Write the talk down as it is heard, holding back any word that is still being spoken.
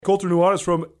Colter Nuanez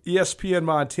from ESPN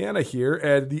Montana here,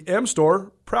 and the M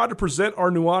Store, proud to present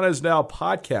our Nuanez Now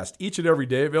podcast each and every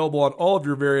day, available on all of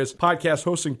your various podcast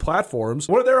hosting platforms.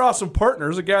 One of their awesome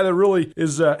partners, a guy that really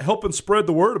is helping spread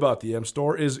the word about the M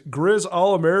Store, is Grizz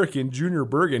All-American Junior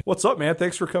Bergen. What's up, man?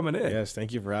 Thanks for coming in. Yes,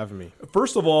 thank you for having me.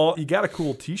 First of all, you got a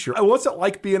cool t-shirt. What's it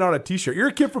like being on a t-shirt? You're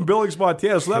a kid from Billings,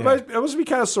 Montana, so that must be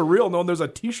kind of surreal knowing there's a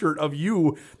t-shirt of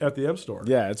you at the M Store.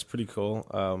 Yeah, it's pretty cool.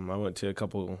 I went to a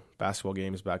couple basketball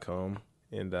games back home,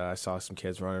 and I saw some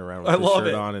kids running around with the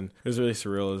shirt on, and it was really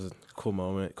surreal. It was a cool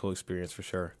moment, cool experience for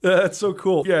sure. That's so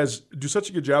cool. You guys do such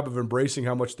a good job of embracing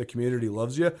how much the community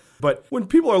loves you. But when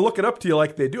people are looking up to you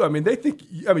like they do, they think,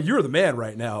 you're the man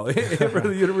right now for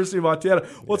the University of Montana.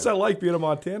 What's that like being a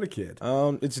Montana kid?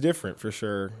 It's different for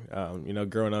sure.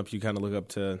 Growing up, you kind of look up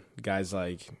to guys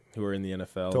like who are in the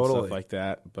NFL and stuff like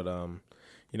that. But,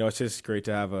 it's just great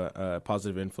to have a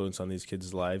positive influence on these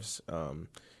kids' lives.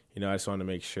 I just want to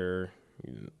make sure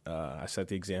I set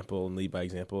the example and lead by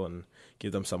example and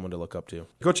give them someone to look up to.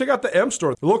 Go check out the M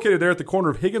Store. They're located there at the corner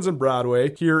of Higgins and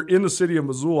Broadway here in the city of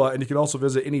Missoula, and you can also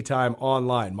visit anytime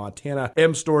online,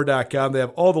 montanamstore.com. They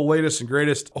have all the latest and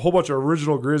greatest, a whole bunch of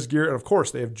original Grizz gear, and of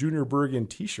course, they have Junior Bergen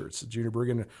t-shirts. Junior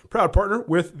Bergen, proud partner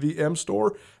with the M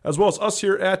Store, as well as us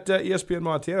here at ESPN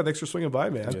Montana. Thanks for swinging by,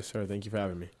 man. Yes, sir. Thank you for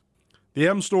having me. The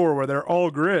M Store, where they're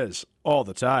all Grizz all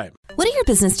the time. What are your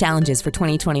business challenges for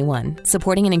 2021?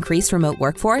 Supporting an increased remote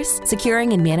workforce?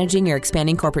 Securing and managing your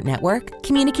expanding corporate network?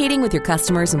 Communicating with your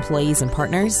customers, employees, and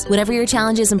partners? Whatever your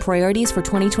challenges and priorities for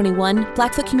 2021,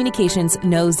 Blackfoot Communications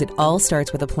knows it all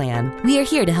starts with a plan. We are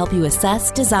here to help you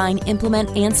assess, design,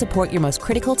 implement, and support your most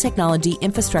critical technology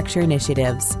infrastructure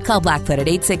initiatives. Call Blackfoot at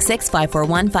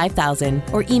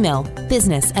 866-541-5000 or email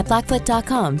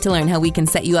business@blackfoot.com to learn how we can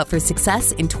set you up for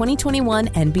success in 2021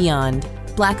 and beyond.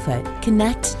 Blackfoot.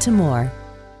 Connect to more.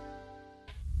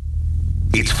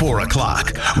 It's 4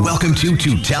 o'clock. Welcome to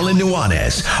Tutel and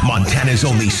Nuanez, Montana's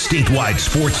only statewide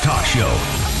sports talk show.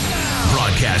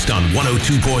 Broadcast on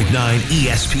 102.9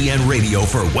 ESPN Radio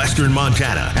for Western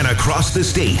Montana and across the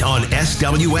state on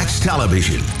SWX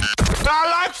Television.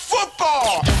 I like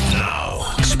football!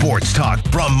 Now, sports talk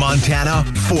from Montana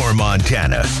for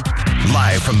Montana.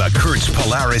 Live from the Kurtz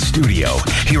Polaris studio,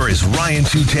 here is Ryan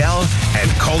Tutel and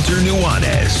Colter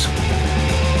Nuanez.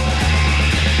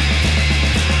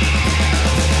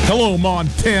 Hello,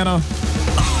 Montana.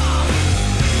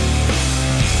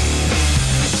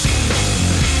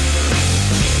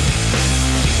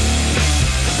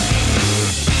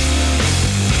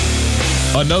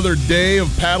 Another day of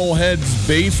Paddleheads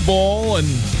baseball, and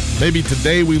maybe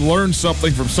today we learned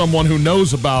something from someone who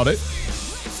knows about it.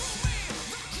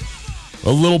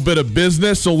 A little bit of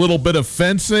business, a little bit of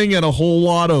fencing, and a whole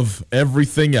lot of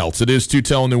everything else. It is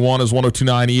Tutel and Nuanez,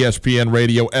 102.9 ESPN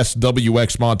Radio,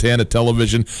 SWX Montana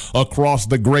Television, across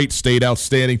the great state.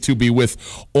 Outstanding to be with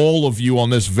all of you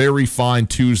on this very fine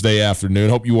Tuesday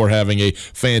afternoon. Hope you are having a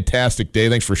fantastic day.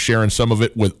 Thanks for sharing some of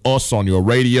it with us on your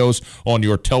radios, on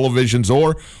your televisions,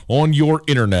 or on your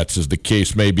internets, as the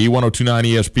case may be.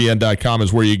 1029ESPN.com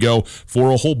is where you go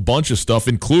for a whole bunch of stuff,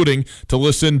 including to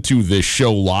listen to this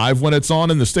show live when it's on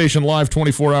in the station live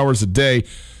 24 hours a day.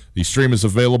 The stream is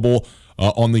available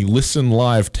on the Listen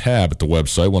Live tab at the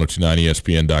website,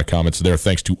 1029ESPN.com. It's there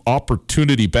thanks to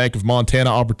Opportunity Bank of Montana.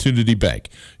 Opportunity Bank,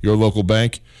 your local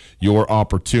bank, your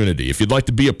opportunity. If you'd like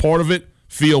to be a part of it,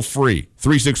 feel free.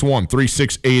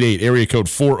 361-3688, area code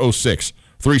 406.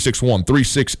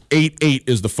 361-3688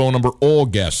 is the phone number. All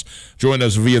guests join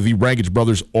us via the Rankage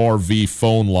Brothers RV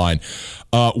phone line.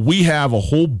 We have a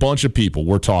whole bunch of people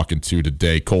we're talking to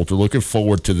today, Colter. Looking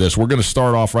forward to this. We're going to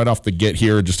start off right off the get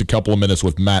here in just a couple of minutes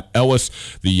with Matt Ellis,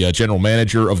 the general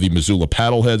manager of the Missoula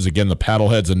Paddleheads. Again, the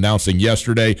Paddleheads announcing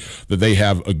yesterday that they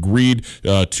have agreed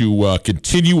to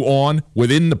continue on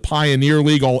within the Pioneer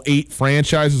League. All 8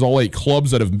 franchises, all 8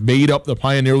 clubs that have made up the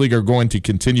Pioneer League are going to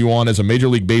continue on as a Major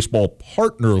League Baseball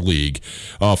partner league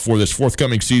for this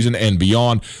forthcoming season and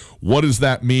beyond. What does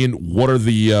that mean? What are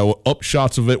the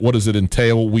upshots of it? What does it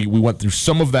entail? We went through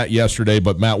some of that yesterday,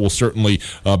 but Matt will certainly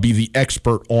be the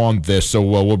expert on this. So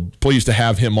we're pleased to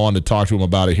have him on to talk to him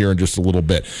about it here in just a little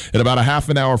bit. In about a half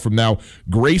an hour from now,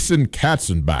 Grayson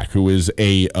Katzenbach, who is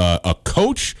a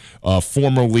coach,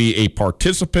 formerly a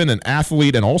participant, an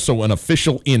athlete, and also an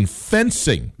official in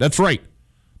fencing. That's right.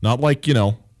 Not like,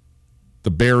 the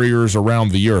barriers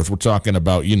around the earth. We're talking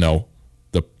about,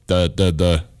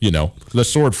 the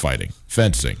sword fighting,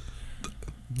 fencing.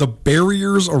 The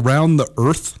barriers around the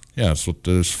earth? Yeah, that's what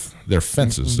they're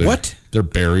fences. What? They're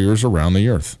barriers around the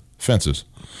earth. Fences.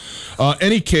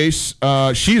 Any case,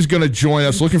 she is going to join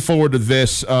us. Looking forward to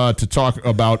this to talk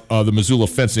about the Missoula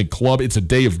Fencing Club. It's a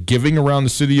day of giving around the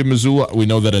city of Missoula. We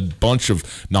know that a bunch of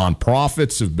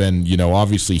nonprofits have been,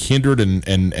 obviously hindered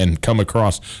and come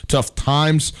across tough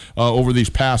times over these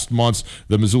past months.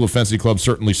 The Missoula Fencing Club,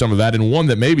 certainly some of that, and one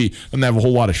that maybe doesn't have a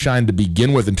whole lot of shine to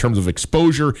begin with in terms of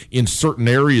exposure in certain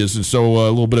areas, and so a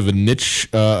little bit of a niche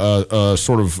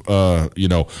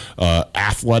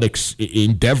athletics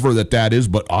endeavor that is,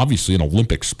 but obviously an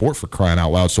Olympic sport, for crying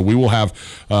out loud. So we will have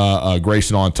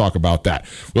Grayson on to talk about that.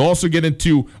 We'll also get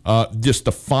into just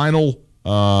the final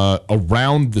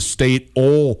around the state,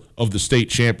 all of the state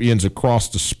champions across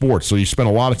the sport. So you spent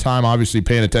a lot of time obviously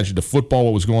paying attention to football,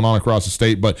 what was going on across the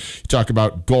state, but you talk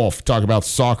about golf, talk about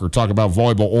soccer, talk about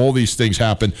volleyball. All these things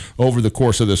happen over the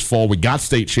course of this fall. We got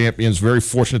state champions, very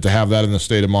fortunate to have that in the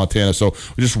state of Montana. So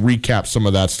we just recap some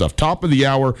of that stuff. Top of the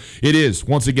hour, it is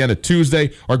once again a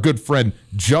Tuesday. Our good friend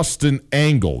Justin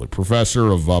Angle, the professor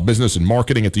of business and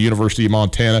marketing at the University of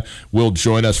Montana, will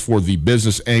join us for the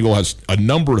business angle. Has a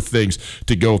number of things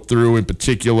to go through, in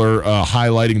particular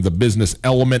highlighting the business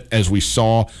element as we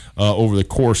saw over the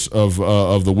course of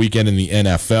the weekend in the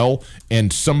NFL,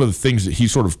 and some of the things that he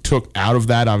sort of took out of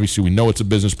that. Obviously, we know it's a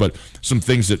business, but some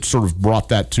things that sort of brought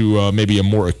that to maybe a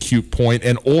more acute point.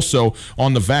 And also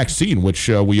on the vaccine, which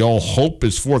we all hope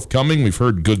is forthcoming. We've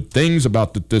heard good things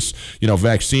about that this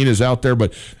vaccine is out there,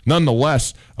 but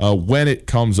nonetheless, when it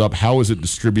comes up, how is it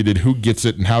distributed, who gets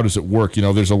it, and how does it work?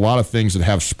 There's a lot of things that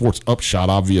have sports upshot,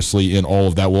 obviously, in all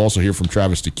of that. We'll also hear from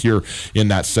Travis DeCure in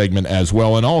that segment as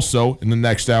well. And also, in the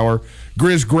next hour,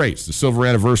 Grizz Greats, the silver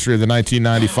anniversary of the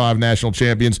 1995 national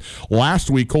champions. Last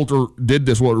week, Coulter did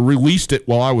this, released it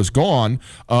while I was gone,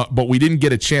 but we didn't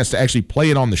get a chance to actually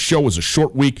play it on the show. It was a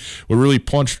short week. We really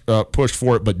pushed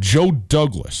for it. But Joe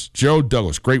Douglas,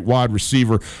 great wide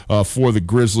receiver for the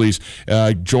Grizzlies,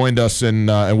 joined us, and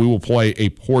we will play a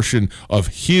portion of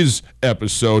his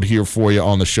episode here for you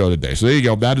on the show today. So there you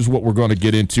go. That is what we're going to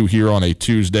get into here on a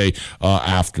Tuesday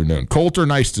afternoon. Coulter,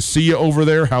 nice to see you over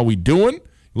there. How we doing?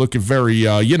 Looking very,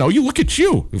 you look at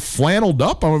you, flanneled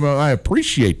up. I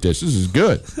appreciate this. This is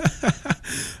good.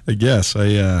 I guess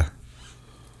I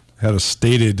had a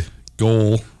stated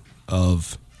goal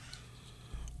of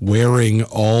wearing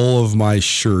all of my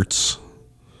shirts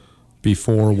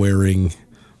before wearing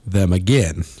them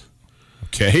again.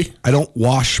 Okay. I don't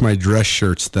wash my dress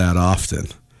shirts that often.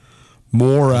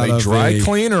 Are they dry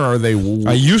clean, or are they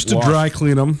I used to dry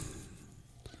clean them.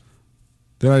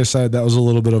 Then I decided that was a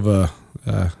little bit of a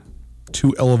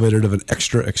too elevated of an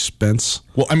extra expense.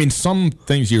 Well, I mean, some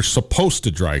things you're supposed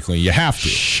to dry clean. You have to.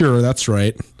 Sure, that's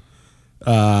right.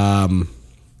 So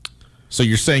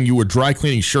you're saying you were dry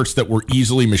cleaning shirts that were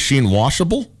easily machine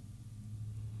washable?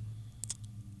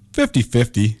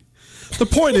 50-50. The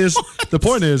point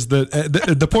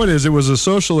is it was a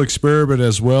social experiment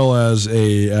as well as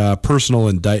a personal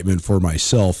indictment for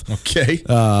myself. Okay.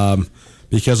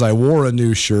 Because I wore a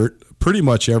new shirt pretty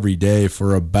much every day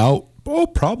for about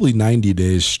probably 90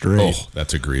 days straight. Oh,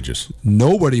 that's egregious.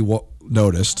 Nobody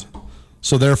noticed.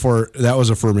 So therefore, that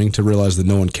was affirming to realize that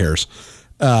no one cares.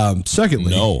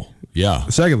 Secondly,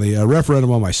 a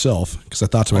referendum on myself, because I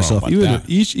thought to myself,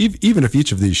 even if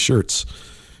each of these shirts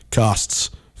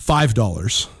costs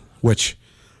 $5, which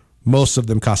most of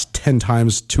them cost 10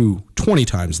 times to 20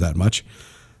 times that much,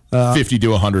 $50 to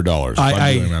 $100.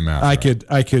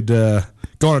 I could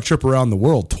go on a trip around the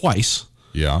world twice.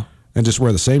 Yeah. And just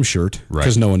wear the same shirt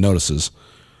because no one notices.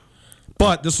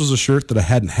 But this was a shirt that I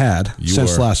hadn't had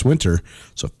since last winter,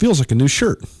 so it feels like a new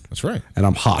shirt. That's right. And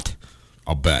I'm hot.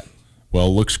 I'll bet. Well, it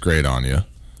looks great on you.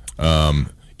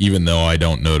 Even though I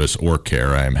don't notice or care,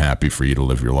 I am happy for you to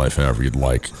live your life however you'd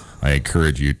like. I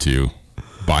encourage you to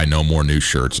buy no more new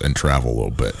shirts and travel a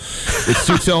little bit. It's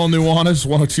Tutel and Nuanez,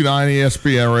 102.9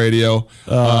 ESPN Radio.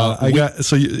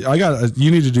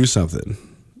 You need to do something.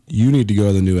 You need to go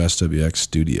to the new SWX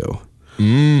studio.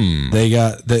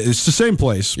 It's the same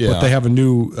place, but they have a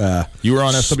new. You were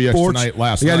on SWX tonight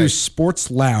last night. They got a new sports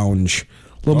lounge.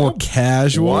 A little more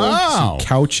casual. Wow. Some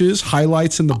couches,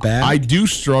 highlights in the back. I do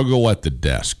struggle at the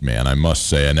desk, man. I must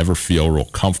say, I never feel real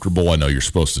comfortable. I know you're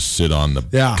supposed to sit on the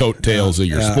coattails of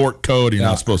your sport coat. You're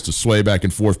not supposed to sway back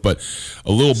and forth, but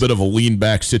a little bit of a lean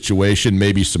back situation,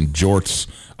 maybe some jorts.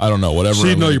 I don't know, whatever. So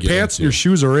your pants and your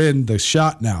shoes are in the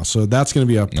shot now, so that's going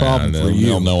to be a problem for you.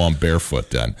 They'll know I'm barefoot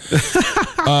then.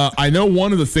 I know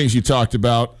one of the things you talked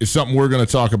about is something we're going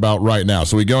to talk about right now.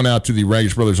 So we go now to the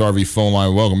Rangish Brothers RV phone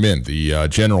line. Welcome in the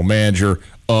general manager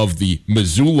of the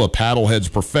Missoula Paddleheads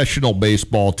professional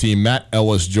baseball team. Matt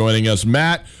Ellis joining us.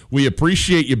 Matt, we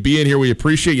appreciate you being here. We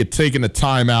appreciate you taking the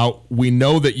time out. We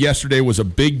know that yesterday was a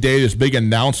big day, this big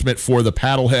announcement for the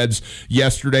Paddleheads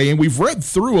yesterday, and we've read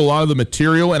through a lot of the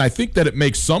material, and I think that it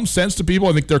makes some sense to people.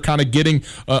 I think they're kind of getting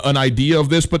an idea of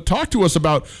this, but talk to us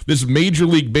about this Major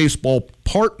League Baseball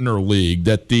partner league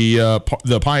that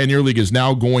the Pioneer League is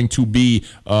now going to be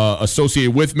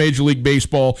associated with Major League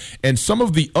Baseball, and some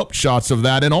of the upshots of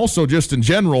that, and also just in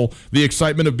general, the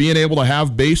excitement of being able to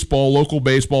have baseball, local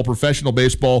baseball, professional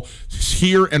baseball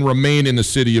here and remain in the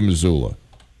city of Missoula.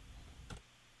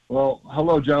 Well,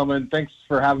 hello, gentlemen. Thanks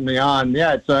for having me on.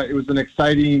 Yeah, it was an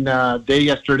exciting day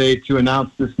yesterday to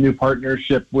announce this new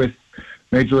partnership with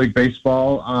Major League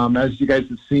Baseball. As you guys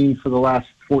have seen for the last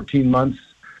 14 months,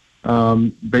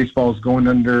 baseball is going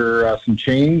under some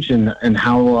change and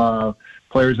how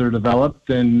players are developed,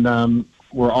 and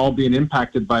we're all being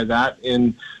impacted by that.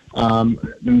 And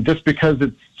just because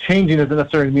it's changing doesn't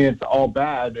necessarily mean it's all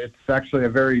bad. It's actually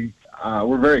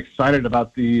we're very excited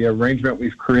about the arrangement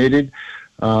we've created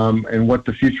and what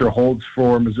the future holds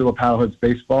for Missoula Paddleheads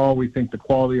baseball. We think the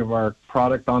quality of our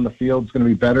product on the field is going to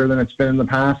be better than it's been in the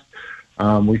past.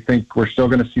 We think we're still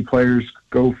going to see players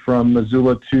go from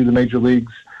Missoula to the major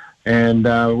leagues, and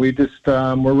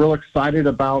we're real excited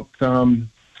about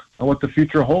what the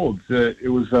future holds.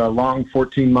 It was a long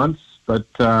 14 months, but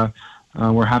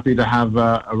we're happy to have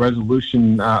a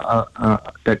resolution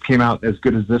that came out as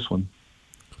good as this one.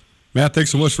 Matt, thanks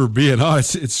so much for being on.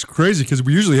 It's crazy because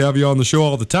we usually have you on the show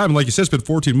all the time. And like you said, it's been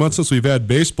 14 months since we've had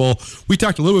baseball. We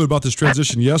talked a little bit about this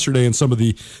transition yesterday and some of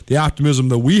the optimism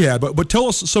that we had. But tell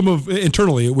us some of,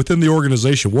 internally, within the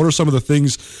organization, what are some of the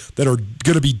things that are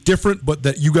going to be different but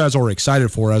that you guys are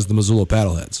excited for as the Missoula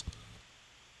Paddleheads?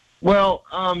 Well,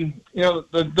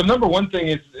 the number one thing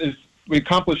is we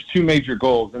accomplished two major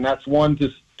goals, and that's one,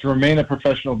 to remain a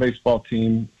professional baseball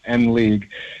team and league,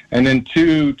 and then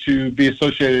two, to be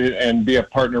associated and be a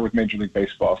partner with Major League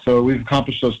Baseball. So we've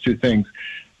accomplished those two things.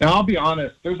 Now, I'll be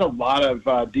honest, there's a lot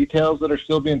of details that are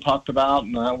still being talked about,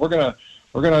 and we're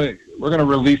gonna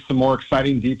release some more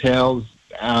exciting details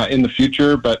in the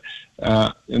future. But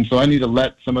and so I need to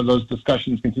let some of those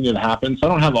discussions continue to happen. So I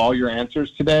don't have all your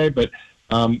answers today, but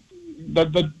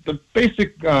the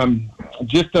basic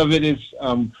gist of it is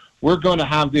we're going to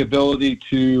have the ability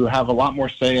to have a lot more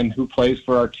say in who plays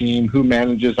for our team, who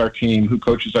manages our team, who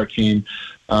coaches our team,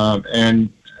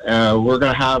 and we're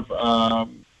going to have a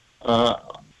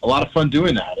lot of fun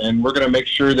doing that. And we're going to make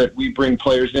sure that we bring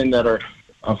players in that are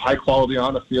of high quality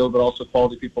on the field, but also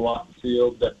quality people off the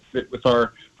field that fit with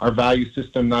our value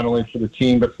system, not only for the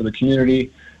team but for the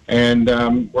community. And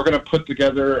we're going to put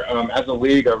together, as a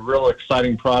league, a real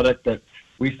exciting product that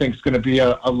we think is going to be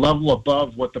a level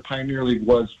above what the Pioneer League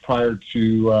was prior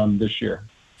to this year.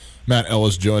 Matt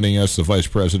Ellis joining us, the Vice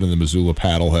President of the Missoula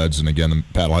Paddleheads. And again, the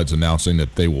Paddleheads announcing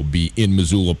that they will be in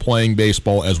Missoula playing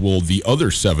baseball, as will the other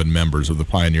 7 members of the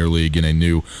Pioneer League in a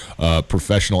new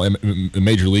professional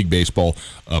Major League Baseball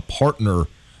partner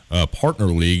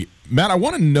league. Matt, I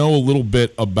want to know a little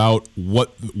bit about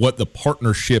what the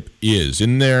partnership is.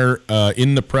 In there,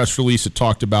 in the press release, it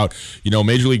talked about,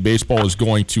 Major League Baseball is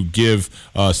going to give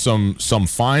some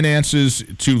finances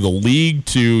to the league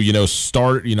to,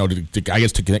 start,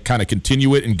 to kind of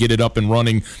continue it and get it up and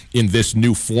running in this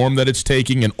new form that it's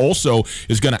taking, and also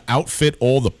is going to outfit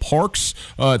all the parks.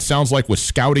 It sounds like with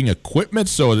scouting equipment.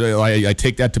 So I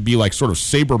take that to be like sort of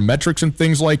sabermetrics and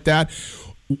things like that.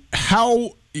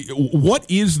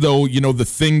 What is, though, the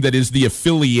thing that is the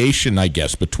affiliation, I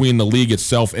guess, between the league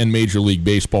itself and Major League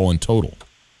Baseball in total?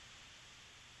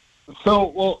 So,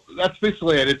 well, that's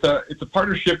basically it. It's a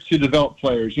partnership to develop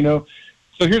players. So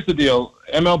here's the deal.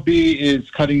 MLB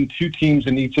is cutting 2 teams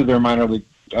in each of their minor league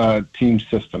team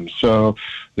systems. So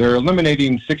they're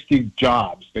eliminating 60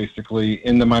 jobs, basically,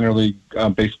 in the minor league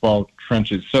baseball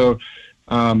trenches. So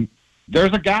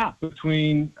there's a gap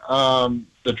between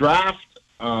the draft,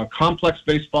 complex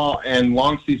baseball, and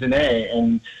long season A,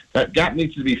 and that gap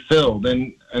needs to be filled.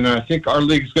 And I think our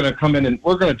league is going to come in, and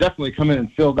we're going to definitely come in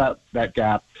and fill that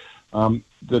gap.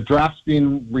 The draft's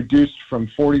being reduced from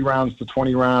 40 rounds to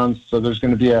 20 rounds, so there's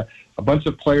going to be a bunch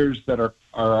of players that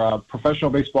are professional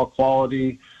baseball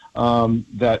quality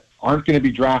that aren't going to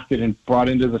be drafted and brought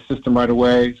into the system right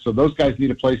away. So those guys need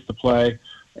a place to play,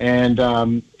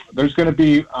 and there's going to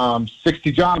be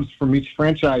 60 jobs from each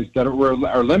franchise that are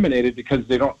eliminated because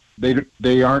they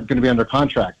aren't going to be under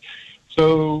contract.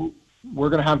 So we're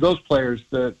going to have those players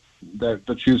that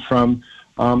choose from,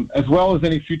 as well as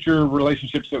any future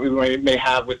relationships that we may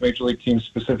have with major league teams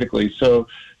specifically. So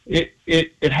it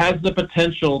has the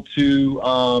potential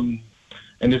to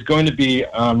and it's going to be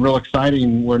real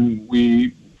exciting when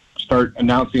we start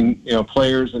announcing,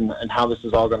 players and how this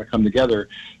is all going to come together.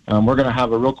 We're going to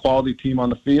have a real quality team on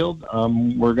the field.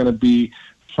 We're going to be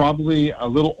probably a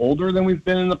little older than we've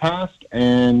been in the past,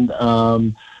 and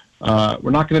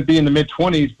we're not going to be in the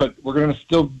mid-20s, but we're going to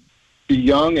still be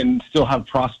young and still have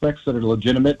prospects that are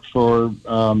legitimate for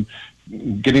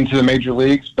getting to the major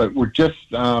leagues. But we're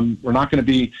not going to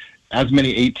be as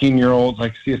many 18-year-olds.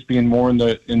 I see us being more in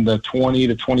the 20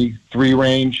 to 23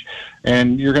 range,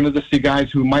 and you're going to just see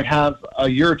guys who might have a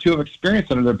year or two of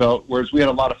experience under their belt, whereas we had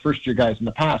a lot of first-year guys in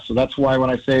the past. So that's why when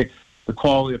I say the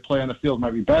quality of play on the field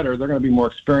might be better, they're going to be more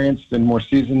experienced and more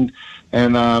seasoned,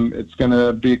 and it's going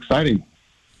to be exciting.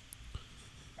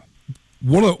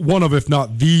 One of, if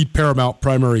not the paramount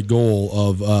primary goal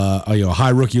of a high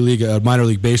rookie league, a minor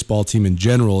league baseball team in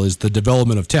general, is the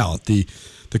development of talent, the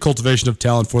cultivation of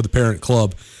talent for the parent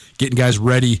club, getting guys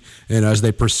ready, and as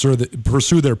they pursue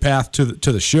their path to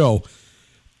the show.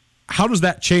 How does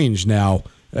that change now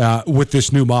with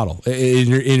this new model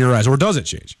in your eyes, or does it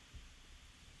change?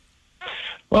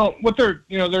 Well, they're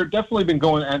definitely been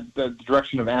going at the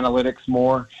direction of analytics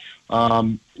more.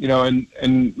 And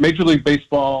Major League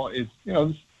Baseball is,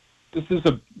 this is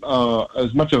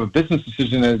as much of a business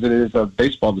decision as it is a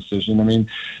baseball decision. I mean,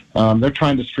 they're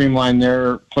trying to streamline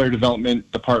their player development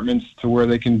departments to where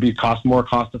they can be more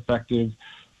cost effective.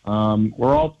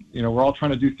 We're all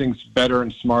trying to do things better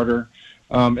and smarter.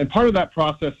 And part of that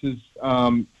process is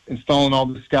installing all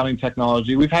the scouting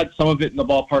technology. We've had some of it in the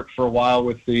ballpark for a while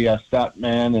with the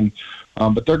StatMan,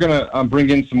 but they're going to bring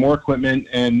in some more equipment,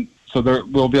 and so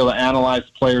we'll be able to analyze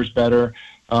players better.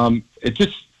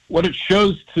 What it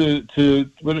should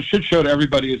show to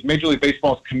everybody is Major League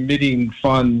Baseball is committing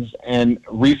funds and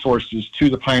resources to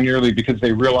the Pioneer League because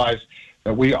they realize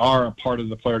that we are a part of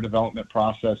the player development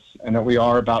process and that we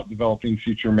are about developing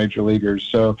future major leaguers.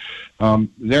 So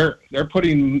they're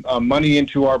putting money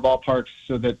into our ballparks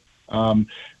so that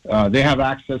they have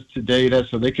access to data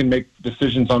so they can make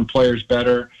decisions on players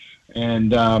better,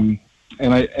 and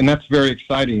that's very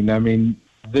exciting. I mean,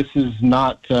 this is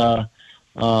not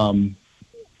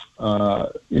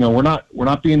we're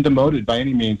not being demoted by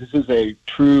any means. This is a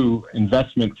true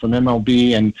investment from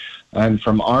MLB and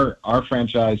from our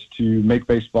franchise to make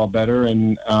baseball better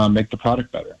and make the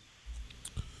product better.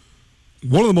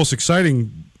 One of the most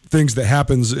exciting things that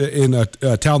happens in a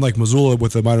town like Missoula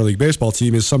with a minor league baseball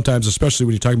team is sometimes, especially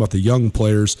when you're talking about the young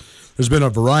players, there's been a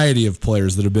variety of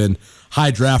players that have been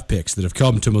high draft picks that have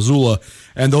come to Missoula,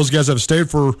 and those guys have stayed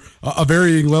for a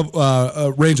varying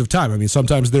range of time. I mean,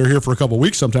 sometimes they're here for a couple of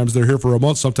weeks, sometimes they're here for a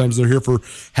month, sometimes they're here for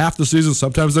half the season,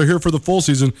 sometimes they're here for the full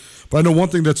season. But I know one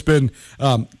thing that's been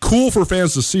cool for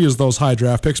fans to see is those high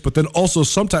draft picks, but then also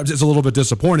sometimes it's a little bit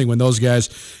disappointing when those guys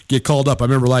get called up. I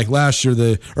remember like last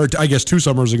year, or I guess 2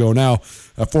 summers ago now,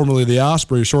 formerly the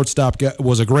Osprey shortstop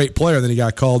was a great player, then he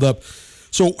got called up.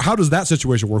 So how does that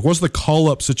situation work? What's the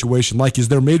call-up situation like? Is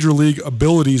there major league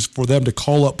abilities for them to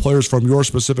call up players from your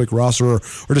specific roster, or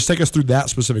just take us through that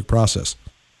specific process?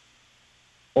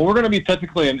 Well, we're going to be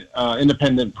technically an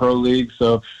independent pro league,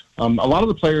 so a lot of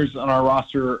the players on our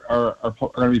roster are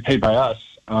going to be paid by us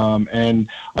and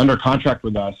under contract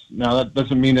with us. Now, that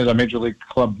doesn't mean that a major league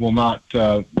club will not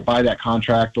buy that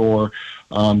contract or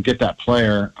get that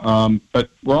player. But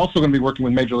we're also going to be working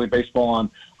with Major League Baseball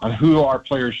on who our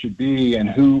players should be and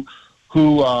who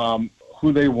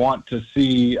they want to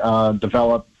see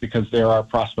develop because they're our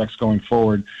prospects going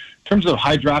forward. In terms of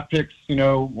high draft picks,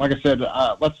 like I said,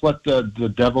 let's let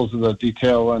the devils of the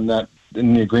detail and that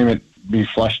in the agreement be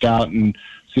fleshed out and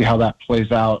see how that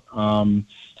plays out.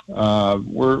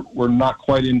 We're not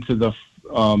quite into the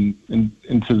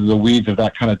into the weeds of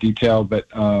that kind of detail, but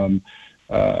the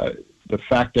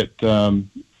fact that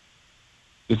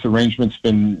this arrangement's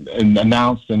been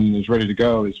announced and is ready to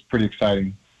go is pretty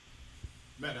exciting.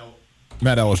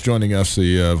 Matt Ellis joining us,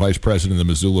 the vice president of the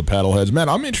Missoula Paddleheads. Matt,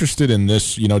 I'm interested in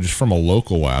this, just from a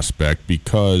local aspect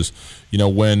because,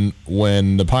 when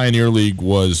the Pioneer League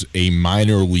was a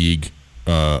minor league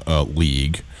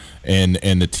league,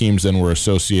 and the teams then were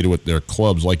associated with their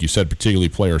clubs, like you said, particularly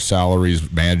player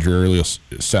salaries, managerial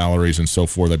salaries, and so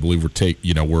forth. I believe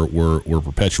were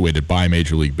perpetuated by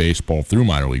Major League Baseball through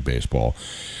minor league baseball.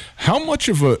 How much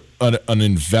of an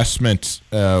investment,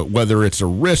 whether it's a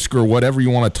risk or whatever you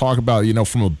want to talk about,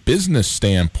 from a business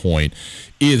standpoint,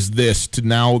 is this to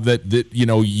now that the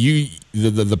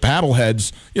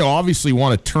paddleheads, obviously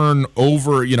want to turn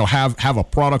over, have a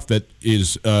product that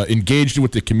is engaged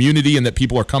with the community and that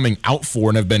people are coming out for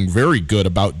and have been very good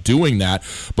about doing that.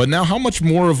 But now, how much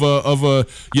more of a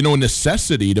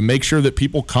necessity to make sure that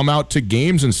people come out to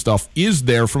games and stuff is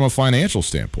there from a financial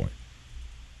standpoint?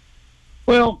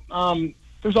 Well,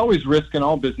 there's always risk in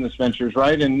all business ventures,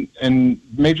 right? And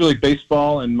Major League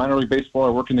Baseball and Minor League Baseball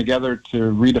are working together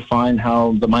to redefine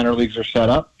how the minor leagues are set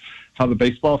up, how the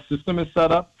baseball system is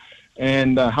set up,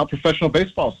 and how professional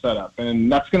baseball is set up.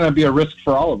 And that's going to be a risk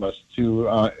for all of us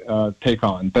to take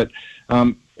on. But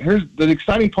here's the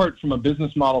exciting part from a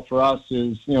business model for us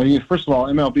is, first of all,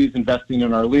 MLB is investing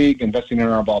in our league, investing in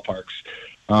our ballparks.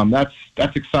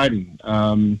 That's exciting.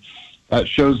 That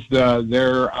shows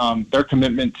their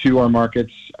commitment to our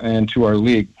markets and to our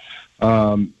league.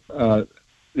 The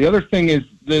other thing is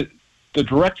the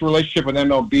direct relationship with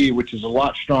MLB, which is a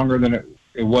lot stronger than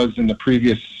it was in the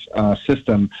previous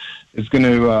system, is going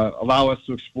to allow us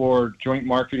to explore joint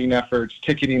marketing efforts,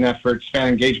 ticketing efforts, fan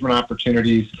engagement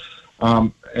opportunities.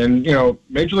 And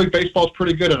Major League Baseball is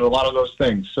pretty good at a lot of those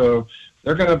things. So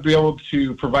they're going to be able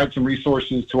to provide some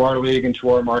resources to our league and to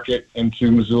our market and to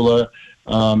Missoula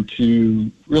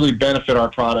to really benefit our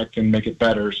product and make it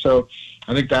better. So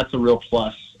I think that's a real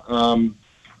plus.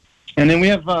 And then we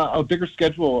have a bigger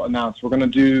schedule announced. We're going to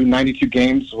do 92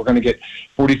 games. We're going to get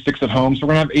 46 at home. So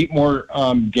we're going to have 8 more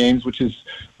games, which is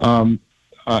 8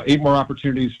 more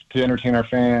opportunities to entertain our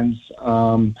fans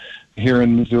here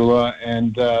in Missoula.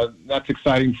 And that's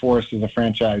exciting for us as a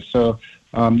franchise. So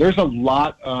there's a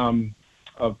lot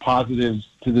of positives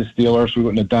to this deal, or else we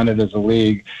wouldn't have done it as a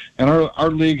league. And our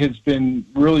league has been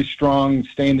really strong,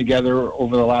 staying together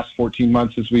over the last 14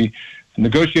 months as we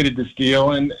negotiated this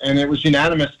deal, and it was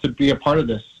unanimous to be a part of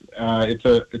this.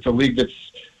 It's a league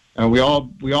that's we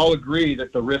all agree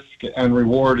that the risk and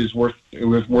reward is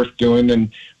worth doing,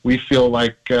 and we feel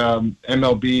like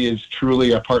MLB is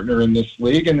truly a partner in this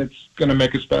league, and it's going to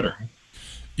make us better.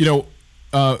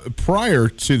 Prior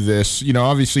to this,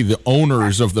 obviously the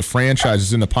owners of the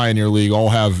franchises in the Pioneer League all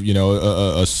have,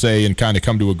 a say and kind of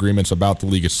come to agreements about the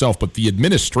league itself. But the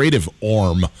administrative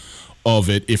arm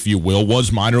of it, if you will,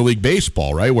 was minor league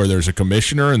baseball, right? Where there's a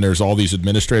commissioner and there's all these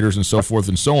administrators and so forth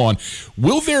and so on.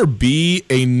 Will there be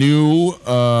a new,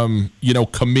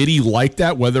 committee like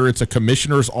that, whether it's a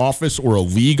commissioner's office or a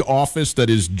league office that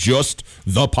is just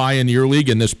the Pioneer League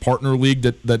and this partner league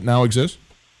that now exists?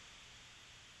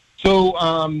 So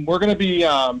we're going to be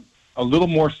a little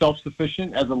more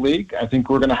self-sufficient as a league. I think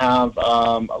we're going to have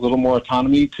a little more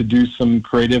autonomy to do some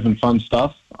creative and fun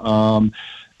stuff.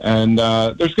 And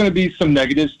there's going to be some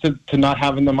negatives to not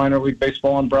having the minor league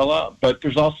baseball umbrella, but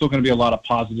there's also going to be a lot of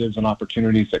positives and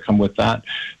opportunities that come with that.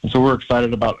 And so we're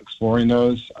excited about exploring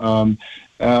those.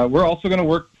 We're also going to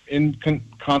work in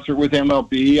concert with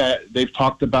MLB. They've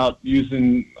talked about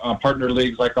using partner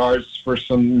leagues like ours for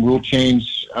some rule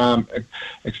change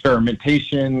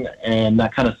experimentation and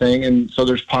that kind of thing. And so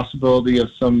there's possibility of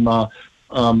some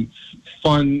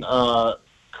fun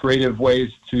creative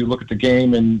ways to look at the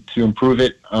game and to improve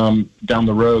it down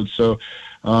the road. So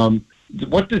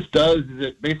what this does is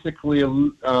it basically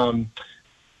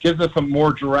gives us a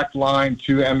more direct line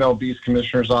to MLB's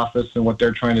commissioner's office and what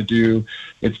they're trying to do.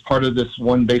 It's part of this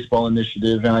One Baseball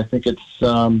initiative, and I think it's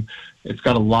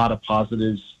got a lot of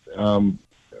positives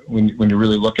when you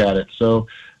really look at it. So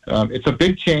it's a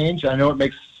big change. I know it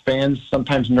makes fans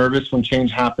sometimes nervous when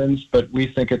change happens, but we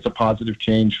think it's a positive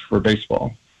change for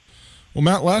baseball. Well,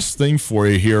 Matt, last thing for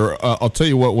you here. I'll tell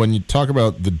you what, when you talk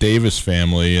about the Davis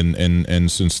family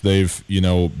and since they've,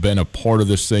 been a part of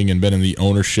this thing and been in the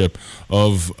ownership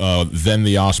of then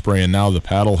the Osprey and now the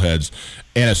Paddleheads,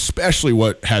 and especially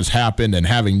what has happened and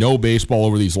having no baseball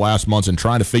over these last months and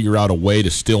trying to figure out a way to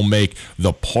still make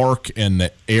the park and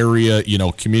the area,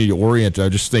 community-oriented, I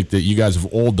just think that you guys have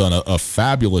all done a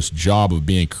fabulous job of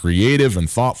being creative and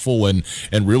thoughtful and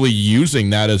really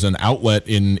using that as an outlet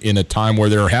in a time where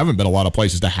there haven't been a lot of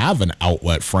places to have an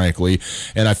outlet, frankly.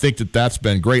 And I think that that's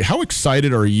been great. How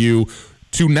excited are you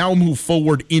to now move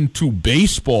forward into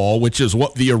baseball, which is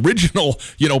what the original,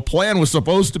 plan was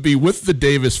supposed to be with the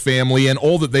Davis family and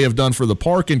all that they have done for the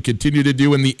park and continue to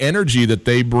do, and the energy that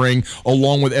they bring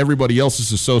along with everybody else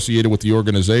that's associated with the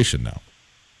organization now?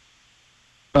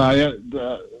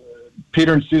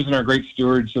 Peter and Susan are great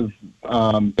stewards of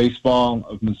baseball,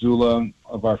 of Missoula,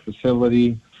 of our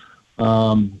facility,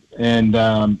 and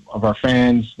of our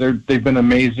fans. They've been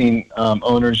amazing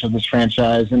owners of this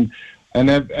franchise, and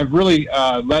have really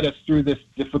led us through this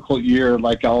difficult year,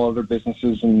 like all other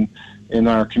businesses in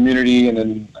our community and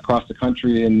then across the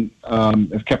country, and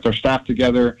have kept our staff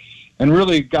together and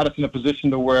really got us in a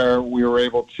position to where we were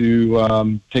able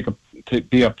to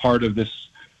be a part of this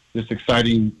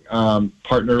exciting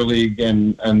partner league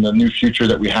and the new future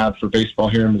that we have for baseball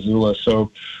here in Missoula.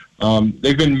 So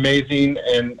they've been amazing,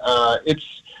 and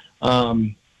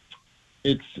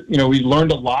we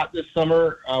learned a lot this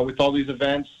summer with all these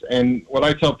events. And what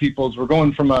I tell people is we're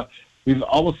going from a we've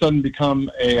all of a sudden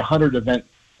become a 100 event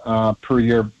per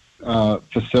year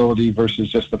facility versus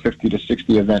just a 50 to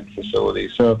 60 event facility.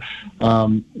 So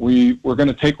we're going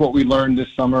to take what we learned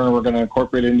this summer, and we're going to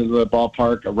incorporate it into the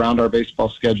ballpark around our baseball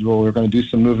schedule. We're going to do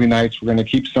some movie nights. We're going to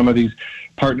keep some of these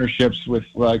partnerships with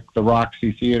like the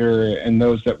Roxy Theater and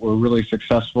those that were really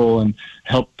successful and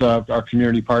helped our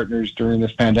community partners during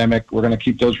this pandemic. We're going to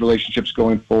keep those relationships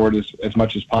going forward as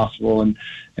much as possible,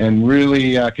 and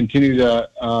really continue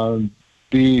to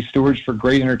be stewards for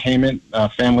great entertainment,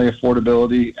 family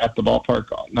affordability at the ballpark,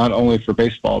 not only for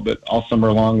baseball, but all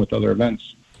summer long with other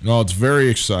events. No, it's very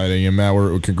exciting. And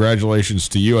Matt, congratulations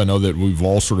to you. I know that we've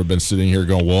all sort of been sitting here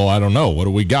going, well, I don't know. What do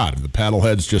we got? The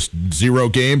Paddleheads just 0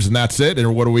 games and that's it?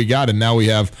 Or what do we got? And now we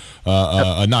have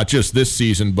not just this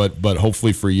season, but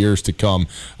hopefully for years to come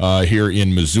here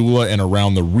in Missoula and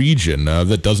around the region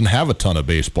that doesn't have a ton of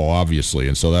baseball, obviously.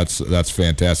 And so that's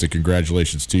fantastic.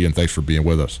 Congratulations to you, and thanks for being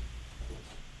with us.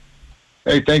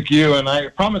 Hey, thank you. And I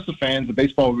promise the fans that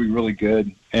baseball will be really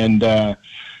good. And,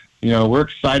 we're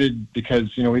excited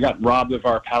because, we got robbed of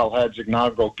our Paddleheads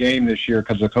inaugural game this year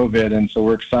because of COVID. And so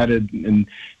we're excited in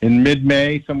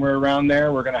mid-May, somewhere around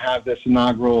there, we're going to have this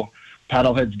inaugural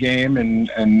Paddleheads game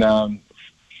and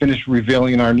finish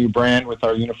revealing our new brand with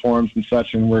our uniforms and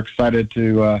such. And we're excited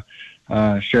to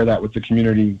share that with the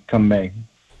community come May.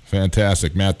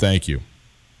 Fantastic. Matt, thank you.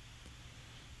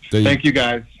 Thank you,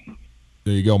 guys.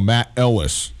 There you go, Matt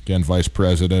Ellis, again, Vice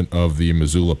President of the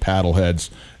Missoula Paddleheads,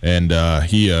 and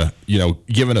he,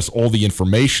 giving us all the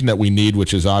information that we need,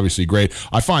 which is obviously great.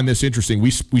 I find this interesting. We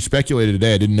speculated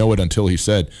today. I didn't know it until he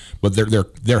said, but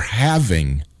they're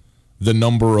having the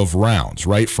number of rounds,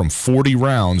 right, from 40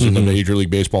 rounds in the Major League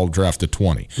Baseball draft to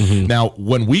 20. Now,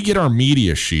 when we get our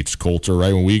media sheets, Coulter,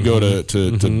 right, when we go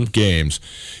to games,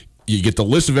 you get the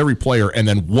list of every player and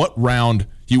then what round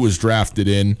he was drafted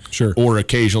in, sure, or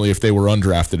occasionally if they were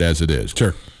undrafted as it is.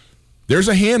 Sure. There's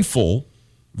a handful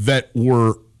that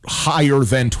were higher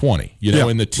than 20,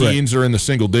 in the teens or in the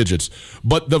single digits.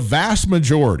 But the vast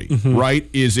majority, right,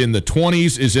 is in the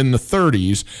 20s, is in the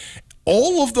 30s.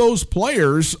 All of those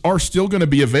players are still going to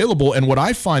be available. And what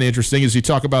I find interesting is you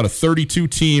talk about a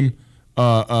 32-team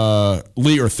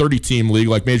league or 30-team league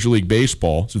like Major League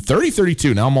Baseball. So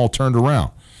 30-32, now I'm all turned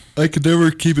around. I could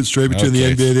never keep it straight between the NBA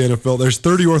and the NFL. There's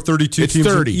 30 or 32 teams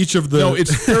 30. in each of the... No,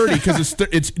 it's 30 because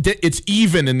it's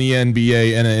even in the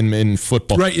NBA and in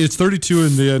football. Right, it's 32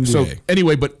 in the NBA. So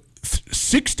anyway, but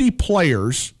 60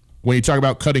 players, when you talk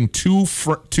about cutting two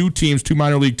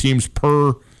minor league teams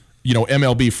per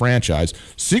MLB franchise,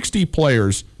 60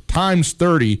 players times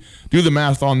 30, do the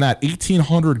math on that,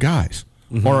 1,800 guys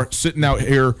are sitting out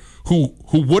here who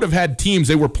would have had teams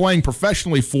they were playing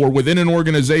professionally for within an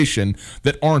organization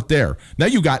that aren't there. Now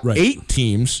you got 8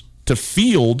 teams to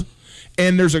field,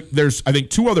 and there's I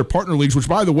think 2 other partner leagues, which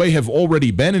by the way have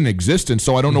already been in existence.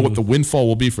 So I don't know what the windfall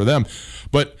will be for them,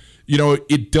 but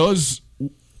it does.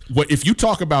 What if you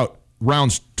talk about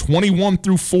rounds 21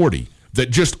 through 40 that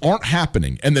just aren't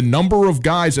happening, and the number of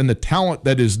guys and the talent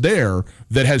that is there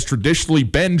that has traditionally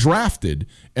been drafted,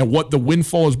 and what the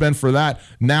windfall has been for that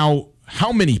now.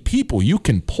 How many people you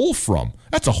can pull from.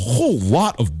 That's a whole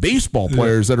lot of baseball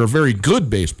players that are very good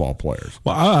baseball players.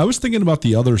 Well, I was thinking about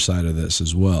the other side of this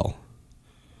as well.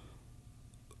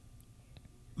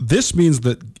 This means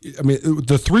that,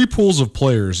 the 3 pools of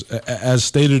players, as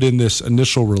stated in this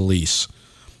initial release,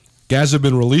 guys have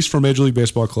been released from Major League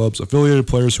Baseball clubs, affiliated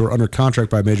players who are under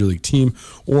contract by a Major League team,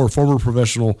 or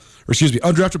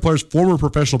undrafted players, former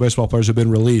professional baseball players who have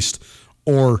been released,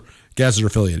 or guys that are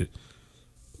affiliated.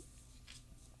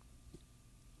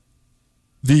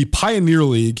 The Pioneer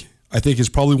League, I think, is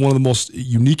probably one of the most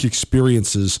unique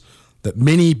experiences that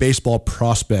many baseball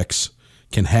prospects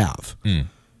can have.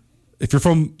 If you're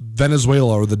from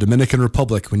Venezuela or the Dominican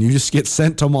Republic, when you just get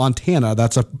sent to Montana,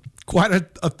 that's quite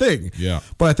a thing. Yeah.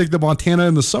 But I think that Montana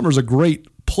in the summer is a great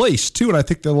place, too, and I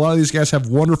think that a lot of these guys have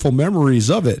wonderful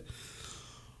memories of it.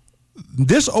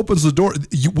 This opens the door.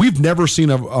 We've never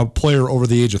seen a player over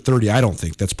the age of 30, I don't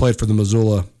think, that's played for the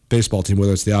Missoula baseball team,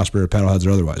 whether it's the Osprey or Paddleheads or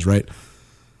otherwise, right?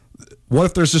 What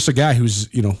if there's just a guy who's,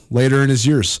 later in his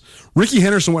years? Ricky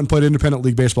Henderson went and played independent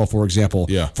league baseball, for example,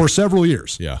 for several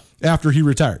years after he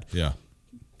retired. Yeah.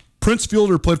 Prince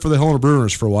Fielder played for the Helena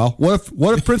Brewers for a while.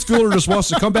 What if Prince Fielder just wants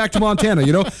to come back to Montana,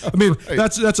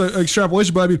 That's an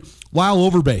extrapolation, but Lyle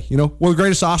Overbay, one of the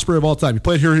greatest Osprey of all time. He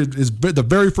played here the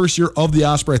very first year of the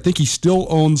Osprey. I think he still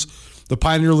owns the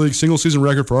Pioneer League single-season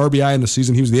record for RBI in the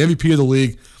season. He was the MVP of the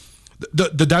league.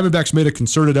 the Diamondbacks made a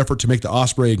concerted effort to make the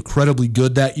Osprey incredibly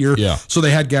good that year. Yeah. So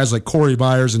they had guys like Corey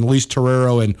Myers and Luis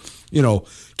Torrero and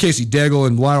Casey Daigle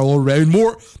and Lionel Overby. I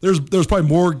mean, there's probably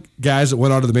more guys that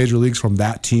went on to the major leagues from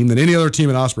that team than any other team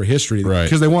in Osprey history, right?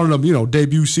 Because they wanted them,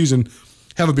 debut season,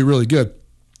 have it be really good.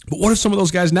 But what if some of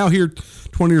those guys now here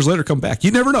 20 years later come back?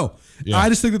 You never know. Yeah. I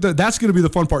just think that's going to be the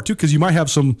fun part too, because you might have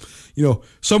some,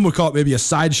 some would call it maybe a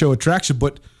sideshow attraction,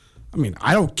 but I mean,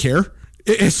 I don't care.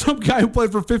 If some guy who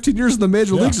played for 15 years in the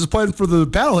major leagues is playing for the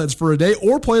Paddleheads for a day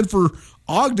or playing for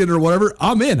Ogden or whatever,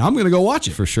 I'm in. I'm going to go watch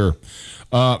it. For sure.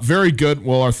 Very good.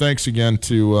 Well, our thanks again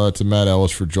to Matt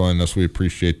Ellis for joining us. We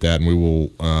appreciate that, and we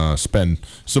will spend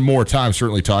some more time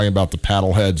certainly talking about the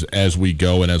Paddleheads as we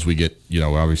go and as we get,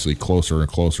 obviously closer and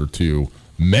closer to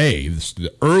May. This is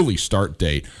the early start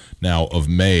date now of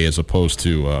May as opposed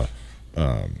to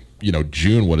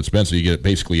June, what it's been. So you get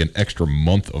basically an extra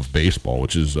month of baseball,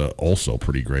 which is also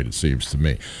pretty great, it seems to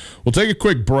me. We'll take a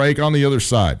quick break. On the other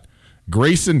side,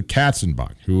 Grayson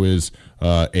Katzenbach, who is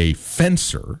a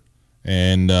fencer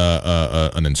and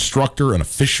an instructor, an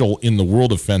official in the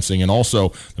world of fencing, and also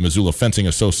the Missoula Fencing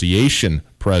Association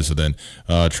president,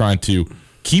 trying to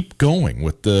keep going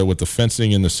with the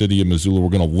fencing in the city of Missoula. We're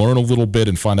going to learn a little bit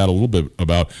and find out a little bit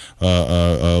about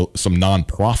some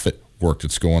nonprofit work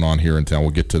that's going on here in town. We'll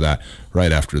get to that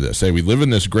right after this. Hey, we live in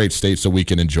this great state so we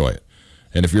can enjoy it.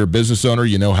 And if you're a business owner,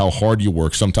 you know how hard you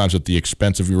work, sometimes at the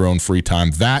expense of your own free time.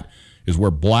 That is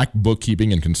where Black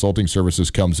Bookkeeping and Consulting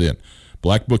Services comes in.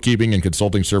 Black Bookkeeping and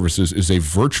Consulting Services is a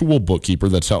virtual bookkeeper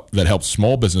that helps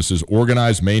small businesses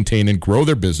organize, maintain, and grow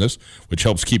their business, which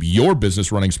helps keep your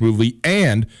business running smoothly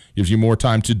and gives you more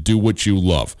time to do what you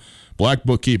love. Black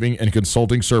Bookkeeping and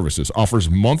Consulting Services offers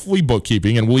monthly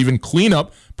bookkeeping and will even clean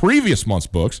up previous month's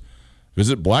books.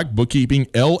 Visit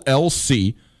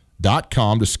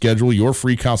blackbookkeepingllc.com to schedule your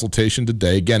free consultation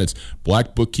today. Again, it's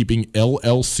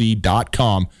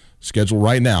blackbookkeepingllc.com. Schedule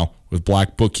right now with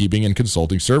Black Bookkeeping and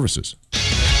Consulting Services.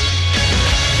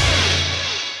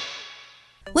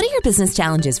 What are your business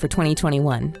challenges for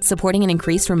 2021? Supporting an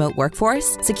increased remote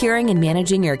workforce? Securing and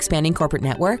managing your expanding corporate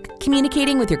network?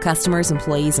 Communicating with your customers,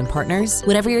 employees, and partners?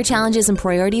 Whatever your challenges and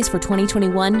priorities for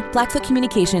 2021, Blackfoot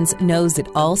Communications knows it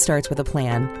all starts with a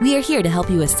plan. We are here to help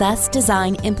you assess,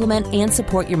 design, implement, and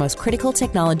support your most critical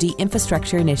technology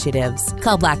infrastructure initiatives.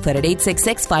 Call Blackfoot at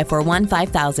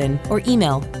 866-541-5000 or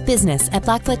email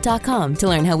business@blackfoot.com to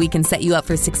learn how we can set you up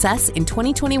for success in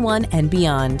 2021 and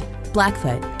beyond.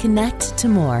 Blackfoot, connect to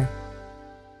more.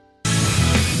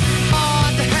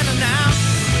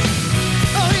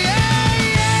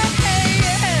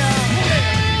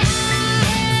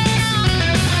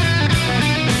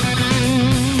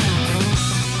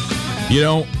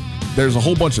 There's a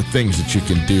whole bunch of things that you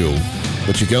can do,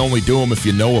 but you can only do them if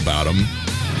you know about them.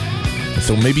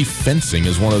 So maybe fencing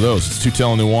is one of those. It's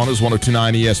Tutel and Nuanez,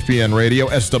 102.9 ESPN Radio,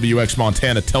 SWX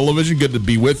Montana Television. Good to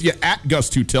be with you. At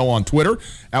Gus Tutel on Twitter,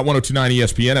 at 102.9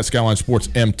 ESPN, at Skyline Sports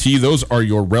MT. Those are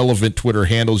your relevant Twitter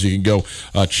handles. You can go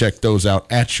check those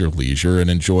out at your leisure and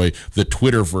enjoy the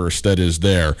Twitterverse that is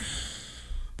there.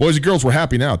 Boys and girls, we're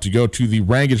happy now to go to the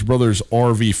Rangich Brothers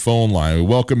RV phone line. We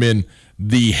welcome in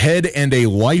the head and a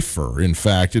lifer, in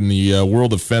fact, in the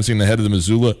world of fencing, the head of the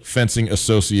Missoula Fencing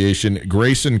Association,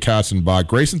 Grayson Katzenbach.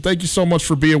 Grayson, thank you so much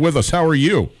for being with us. How are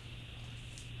you?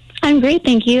 I'm great,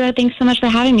 thank you. Thanks so much for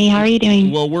having me. How are you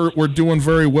doing? Well, we're doing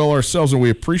very well ourselves, and we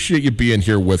appreciate you being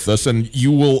here with us. And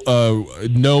you will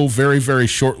know very, very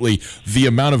shortly the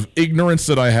amount of ignorance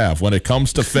that I have when it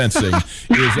comes to fencing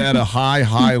is at a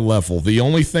high level. The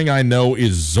only thing I know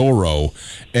is Zorro,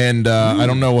 and I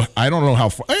don't know how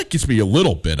far. It gets me a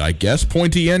little bit, I guess.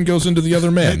 Pointy end goes into the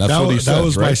other man. That's what he says. That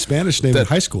was right? My Spanish name in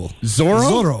high school.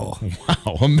 Zorro.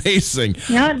 Wow, amazing.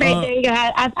 No, there you go.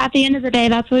 At the end of the day,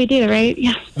 that's what we do, right?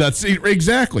 Yeah. That's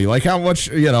exactly like how much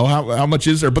how much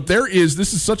is there, but this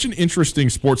is such an interesting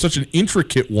sport, such an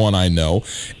intricate one, I know,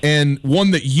 and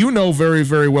one that you know very,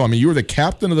 very well. I mean, you were the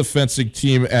captain of the fencing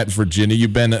team at Virginia.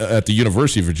 You've been at the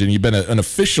University of Virginia. You've been an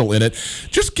official in it.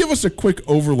 Just give us a quick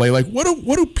overlay. Like, what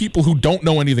do people who don't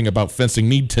know anything about fencing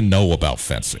need to know about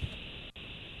fencing?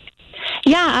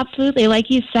 Yeah, absolutely. Like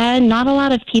you said, not a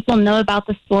lot of people know about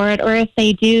the sport, or if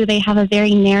they do, they have a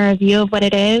very narrow view of what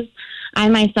it is. I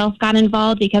myself got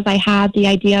involved because I had the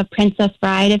idea of Princess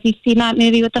Bride, if you've seen that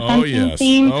movie with the fencing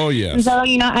theme. Oh, yes. So,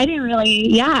 I didn't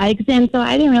really, and so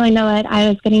I didn't really know what I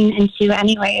was getting into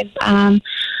anyways.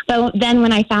 But then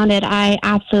when I found it, I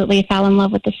absolutely fell in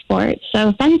love with the sport.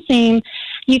 So fencing,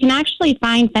 you can actually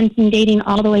find fencing dating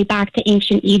all the way back to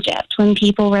ancient Egypt, when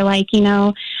people were like,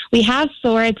 we have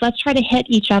swords, let's try to hit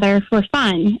each other for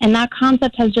fun. And that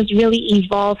concept has just really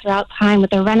evolved throughout time with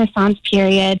the Renaissance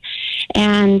period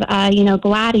and,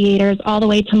 gladiators all the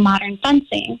way to modern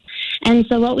fencing. And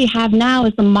so what we have now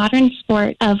is the modern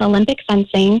sport of Olympic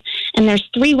fencing, and there's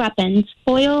 3 weapons,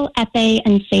 foil, epee,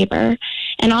 and saber.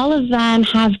 And all of them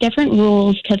have different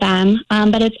rules to them,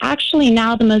 but it's actually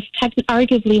now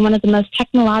arguably one of the most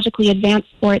technologically advanced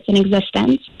sports in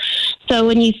existence. So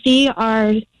when you see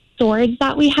our swords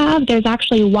that we have, there's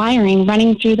actually wiring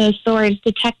running through those swords,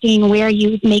 detecting where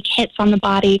you make hits on the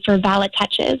body for valid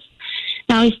touches.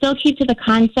 Now, we still keep to the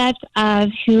concept of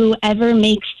whoever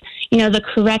makes, the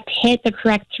correct hit, the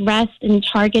correct thrust and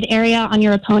target area on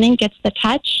your opponent gets the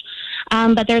touch.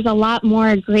 But there's a lot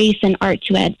more grace and art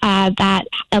to it that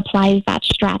applies that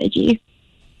strategy.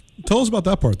 Tell us about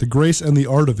that part, the grace and the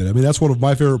art of it. I mean, that's one of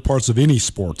my favorite parts of any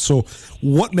sport. So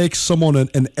what makes someone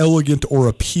an elegant or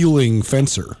appealing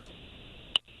fencer?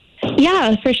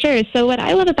 Yeah, for sure. So what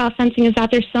I love about fencing is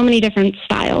that there's so many different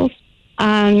styles.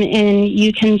 And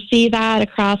you can see that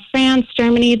across France,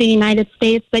 Germany, the United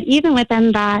States. But even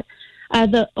within that,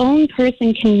 the own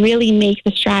person can really make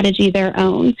the strategy their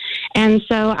own. And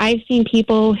so I've seen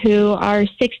people who are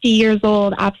 60 years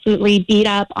old absolutely beat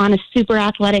up on a super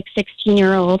athletic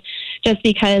 16-year-old just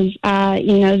because,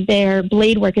 their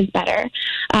blade work is better.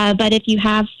 But if you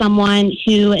have someone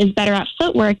who is better at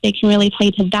footwork, they can really play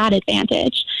to that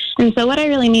advantage. And so what I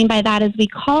really mean by that is we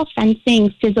call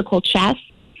fencing physical chess.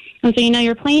 And so,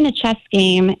 you're playing a chess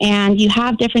game and you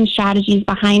have different strategies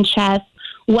behind chess,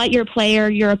 what your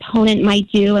opponent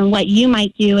might do and what you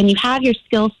might do, and you have your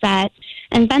skill set.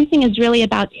 And fencing is really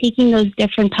about taking those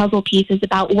different puzzle pieces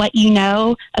about what you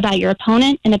know about your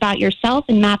opponent and about yourself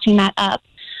and matching that up.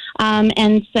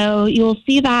 And so you'll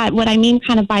see that what I mean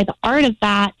kind of by the art of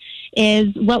that is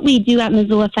what we do at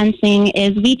Missoula Fencing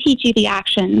is we teach you the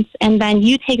actions, and then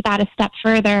you take that a step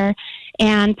further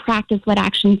and practice what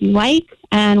actions you like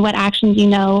and what actions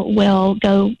will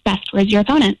go best towards your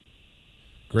opponent.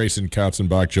 Grayson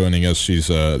Katzenbach joining us. She's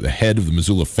the head of the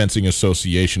Missoula Fencing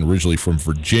Association, originally from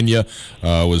Virginia,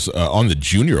 was on the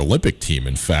Junior Olympic team,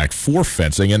 in fact, for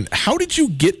fencing. And how did you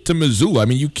get to Missoula? I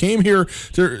mean, you came here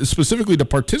specifically to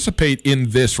participate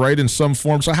in this, right, in some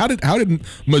form. So how did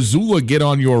Missoula get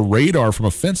on your radar from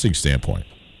a fencing standpoint?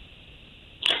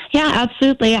 Yeah,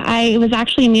 absolutely. I was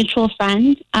actually a mutual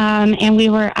friend, and we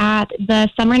were at the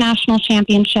Summer National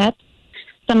Championship,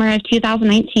 summer of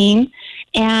 2019.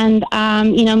 And,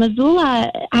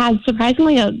 Missoula has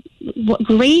surprisingly a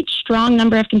great, strong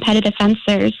number of competitive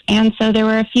fencers. And so there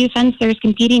were a few fencers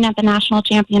competing at the national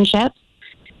championships.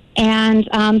 And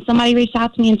somebody reached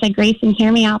out to me and said, Grayson,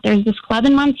 hear me out. There's this club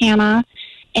in Montana,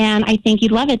 and I think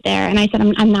you'd love it there. And I said,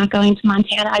 I'm not going to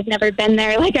Montana. I've never been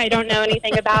there. I don't know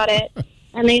anything about it.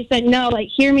 And they said, no,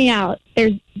 hear me out.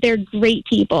 They're great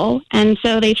people. And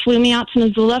so they flew me out to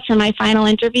Missoula for my final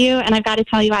interview. And I've got to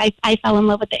tell you, I fell in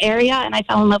love with the area and I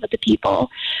fell in love with the people.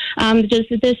 This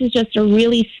is just a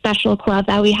really special club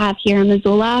that we have here in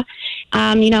Missoula.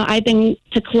 I've been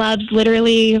to clubs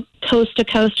literally coast to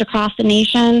coast across the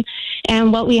nation.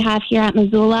 And what we have here at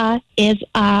Missoula is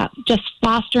just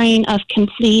fostering of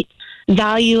complete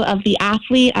value of the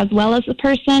athlete as well as the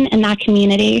person in that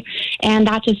community, and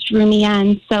that just drew me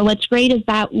in. So what's great is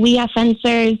that we have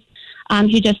fencers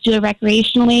who just do it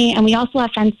recreationally, and we also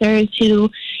have fencers who,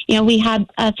 we had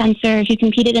a fencer who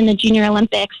competed in the Junior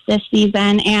Olympics this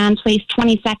season and placed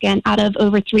 22nd out of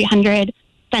over 300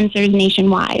 fencers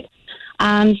nationwide.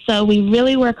 So we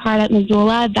really work hard at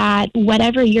Missoula that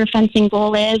whatever your fencing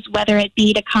goal is, whether it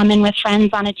be to come in with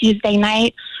friends on a Tuesday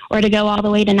night or to go all the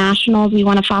way to nationals, we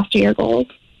want to foster your goals.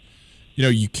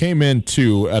 You came in,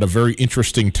 too, at a very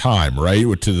interesting time, right,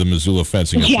 to the Missoula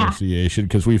Fencing Association,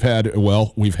 because we've had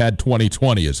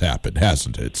 2020 has happened,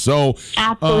 hasn't it? So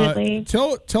absolutely.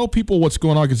 Tell people what's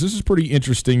going on, because this is pretty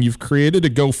interesting. You've created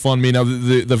a GoFundMe. Now,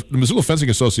 the Missoula Fencing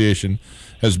Association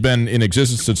has been in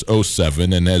existence since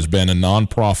 2007 and has been a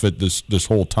nonprofit this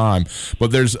whole time,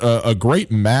 but there's a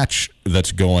great match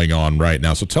that's going on right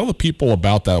now. So tell the people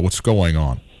about that, what's going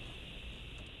on.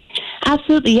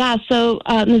 Absolutely, yeah. So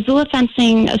Missoula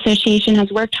Fencing Association has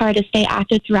worked hard to stay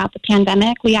active throughout the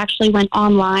pandemic. We actually went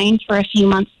online for a few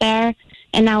months there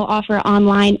and now offer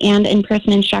online and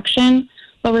in-person instruction.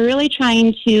 But we're really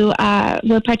trying to,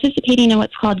 we're participating in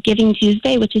what's called Giving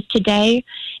Tuesday, which is today.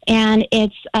 And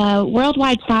it's a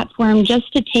worldwide platform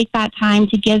just to take that time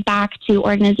to give back to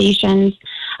organizations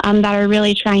that are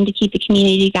really trying to keep the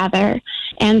community together.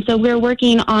 And so we're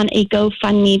working on a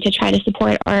GoFundMe to try to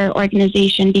support our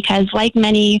organization because like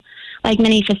many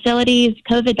facilities,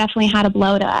 COVID definitely had a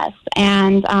blow to us.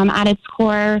 And at its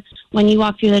core, when you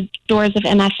walk through the doors of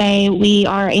MFA, we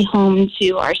are a home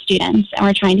to our students, and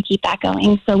we're trying to keep that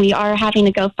going. So we are having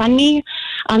a GoFundMe.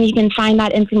 You can find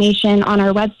that information on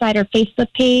our website or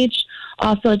Facebook page.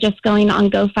 Also, just going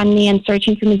on GoFundMe and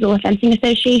searching for Missoula Fencing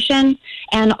Association.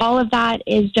 And all of that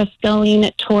is just going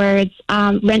towards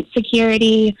rent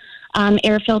security,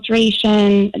 air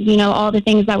filtration, all the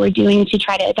things that we're doing to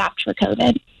try to adapt for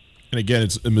COVID. And again,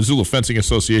 it's the Missoula Fencing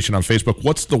Association on Facebook.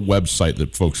 What's the website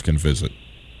that folks can visit?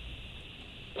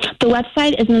 The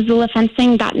website is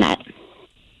missoulafencing.net.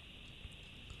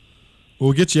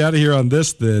 We'll get you out of here on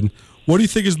this then. What do you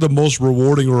think is the most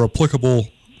rewarding or applicable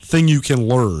thing you can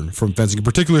learn from fencing,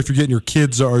 particularly if you're getting your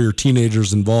kids or your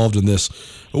teenagers involved in this?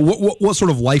 What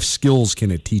sort of life skills can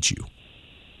it teach you?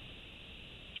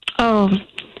 Oh,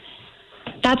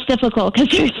 that's difficult because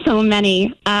there's so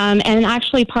many. And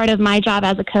actually part of my job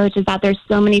as a coach is that there's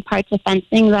so many parts of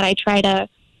fencing that I try to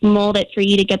mold it for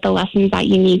you to get the lessons that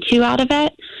you need to out of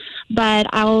it. But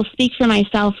I will speak for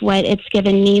myself. What it's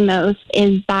given me most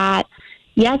is that,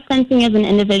 yes, fencing is an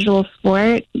individual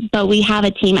sport, but we have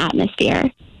a team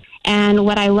atmosphere. And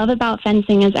what I love about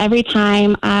fencing is every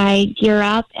time I gear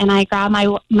up and I grab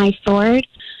my sword,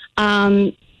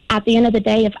 at the end of the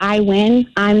day, if I win,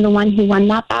 I'm the one who won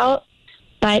that bout.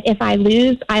 But if I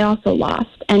lose, I also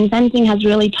lost. And fencing has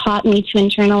really taught me to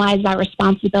internalize that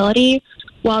responsibility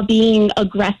while being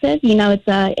aggressive.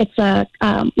 It's a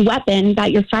weapon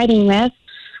that you're fighting with,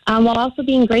 while also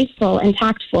being graceful and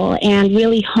tactful and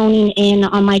really honing in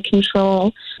on my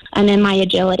control and in my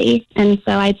agility. And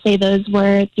so I'd say those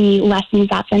were the lessons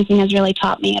that fencing has really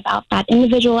taught me about that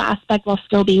individual aspect while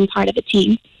still being part of a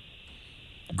team.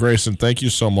 Grayson, thank you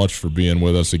so much for being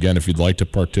with us. Again, if you'd like to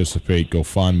participate, go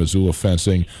find Missoula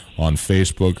Fencing on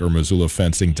Facebook or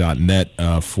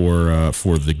MissoulaFencing.net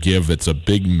for the give. It's a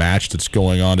big match that's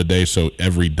going on today, so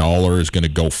every dollar is going to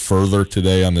go further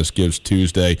today on this Gives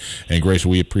Tuesday. And Grayson,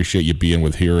 we appreciate you being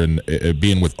with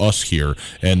us here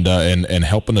and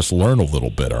helping us learn a little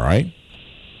bit. All right.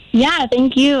 Yeah,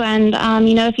 thank you. And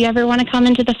if you ever want to come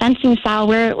into the fencing style,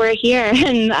 we're here,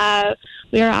 and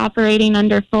we are operating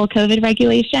under full COVID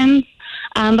regulations.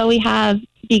 But we have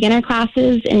beginner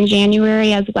classes in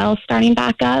January as well, starting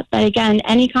back up. But again,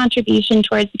 any contribution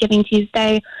towards Giving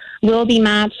Tuesday will be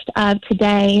matched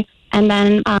today. And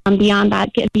then beyond that,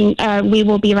 we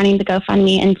will be running the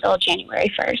GoFundMe until January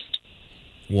 1st.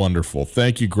 Wonderful.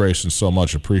 Thank you, Grayson, so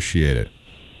much. Appreciate it.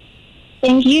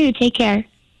 Thank you. Take care.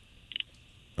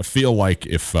 I feel like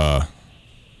if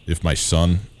my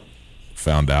son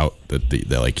found out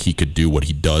that like he could do what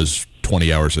he does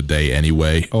 20 hours a day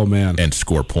anyway, oh man, and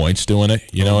score points doing it,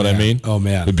 you know what I mean? Oh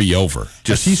man, it'd be over.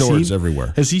 Just swords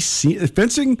everywhere. Has he seen?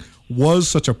 Fencing was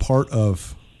such a part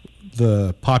of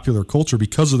the popular culture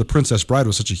because of The Princess Bride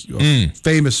was such a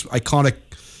famous, iconic,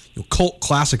 cult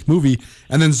classic movie,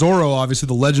 and then Zorro, obviously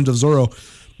the Legend of Zorro.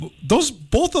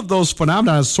 Both of those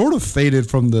phenomena has sort of faded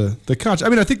from the conscious. I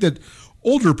mean, I think that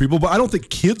older people, but I don't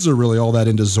think kids are really all that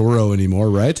into Zorro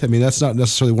anymore, right? I mean, that's not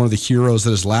necessarily one of the heroes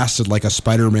that has lasted like a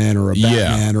Spider-Man or a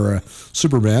Batman or a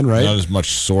Superman, right? Not as much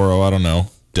Zorro, I don't know.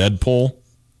 Deadpool?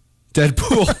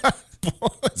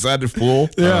 Is that a fool?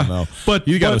 Yeah. I don't know. But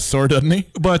you got a sword, doesn't he?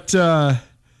 But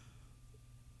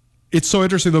it's so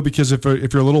interesting, though, because if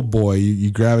you're a little boy,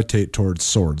 you gravitate towards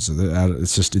swords.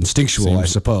 It's just instinctual, I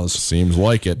suppose. Seems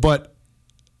like it. But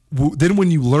then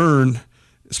when you learn,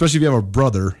 especially if you have a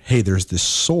brother, hey, there's this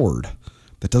sword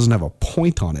that doesn't have a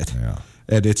point on it. Yeah.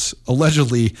 And it's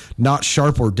allegedly not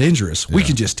sharp or dangerous. Yeah. We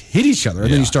can just hit each other.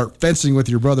 And then you start fencing with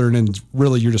your brother, and then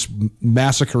really you're just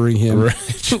massacring him. Right.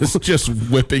 just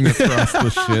whipping across the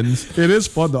shins. It is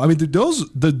fun, though. I mean, the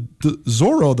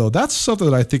Zorro, though, that's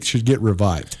something that I think should get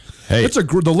revived. Hey,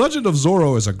 The Legend of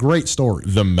Zorro is a great story.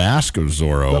 The Mask of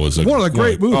Zorro is one of the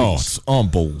great movies. Oh, it's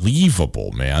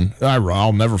unbelievable, man.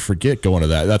 I'll never forget going to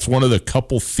that. That's one of the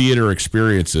couple theater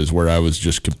experiences where I was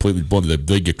just completely blown. The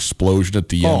big explosion at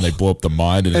the end, they blow up the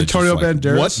mine. And Antonio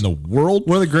Banderas. What in the world?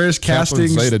 One of the greatest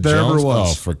castings there ever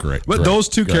was. Oh, for great. But those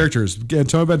two characters,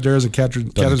 Antonio Banderas and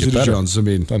Catherine Zeta-Jones, I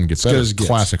mean, doesn't get better.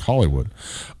 Classic Hollywood.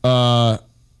 Have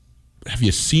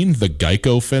you seen the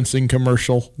Geico fencing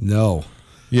commercial? No.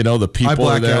 You know, the people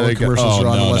I black out when commercials are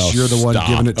on unless you're the one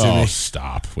giving it to me.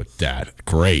 Stop with that.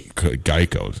 Great.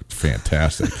 Geico.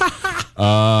 Fantastic.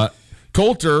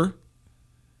 Coulter,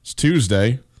 it's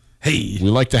Tuesday. Hey. We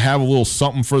like to have a little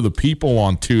something for the people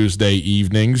on Tuesday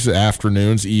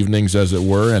afternoons, evenings, as it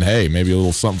were. And, hey, maybe a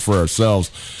little something for ourselves.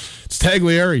 It's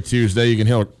Taglieri Tuesday. You can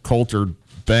hear Coulter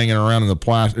banging around in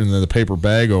the paper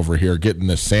bag over here, getting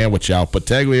this sandwich out. But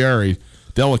Taglieri,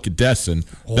 delicatessen,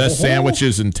 best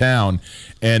sandwiches in town.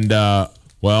 And,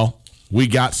 we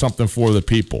got something for the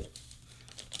people.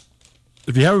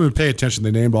 If you haven't been paying attention,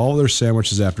 they named all of their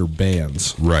sandwiches after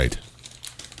bands. Right.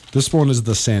 This one is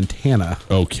the Santana.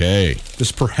 Okay.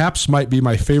 This perhaps might be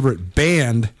my favorite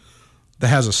band that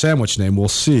has a sandwich name. We'll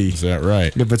see. Is that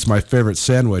right? If it's my favorite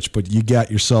sandwich, but you got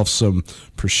yourself some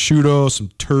prosciutto, some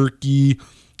turkey,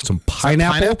 some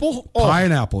pineapple. Pineapple? Oh.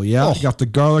 Pineapple, yeah. You got the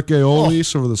garlic aioli,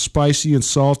 so for the spicy and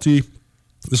salty.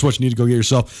 This is what you need to go get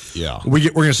yourself. Yeah.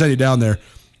 We're going to send you down there.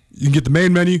 You can get the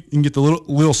main menu. You can get the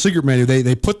little secret menu.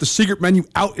 They put the secret menu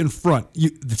out in front.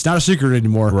 It's not a secret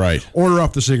anymore. Right. Order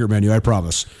off the secret menu, I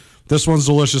promise. This one's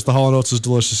delicious. The Hall & Oates is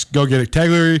delicious. Go get it.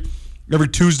 Taglieri every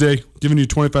Tuesday, giving you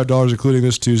 $25, including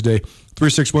this Tuesday.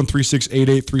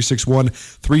 361-3688,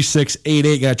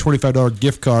 361-3688. Got a $25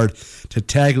 gift card to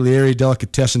Taglieri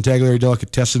Delicatessen. Taglieri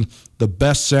Delicatessen, the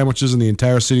best sandwiches in the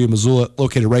entire city of Missoula,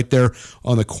 located right there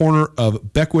on the corner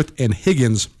of Beckwith and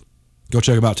Higgins. Go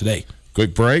check them out today.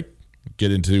 Quick break.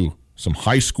 Get into some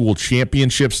high school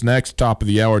championships next. Top of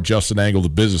the hour, Justin Angle, the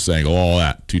business angle, all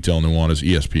that. Tutel Nuanez,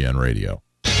 ESPN Radio.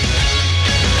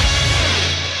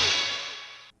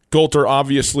 Coulter,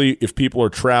 obviously, if people are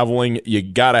traveling, you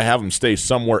got to have them stay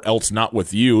somewhere else, not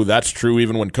with you. That's true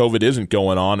even when COVID isn't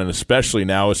going on, and especially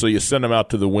now. So you send them out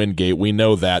to the Wingate. We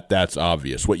know that. That's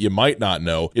obvious. What you might not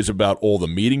know is about all the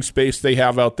meeting space they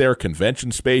have out there,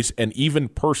 convention space, and even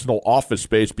personal office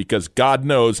space, because God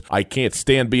knows I can't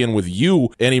stand being with you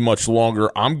any much longer.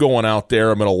 I'm going out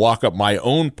there. I'm going to lock up my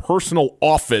own personal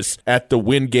office at the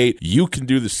Wingate. You can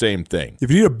do the same thing. If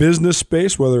you need a business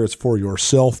space, whether it's for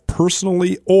yourself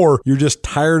personally or you're just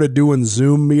tired of doing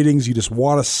Zoom meetings, you just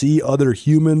want to see other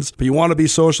humans, but you want to be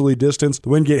socially distanced, the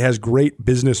Wingate has great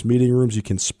business meeting rooms. You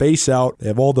can space out. They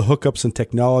have all the hookups and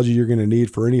technology you're going to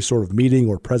need for any sort of meeting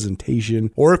or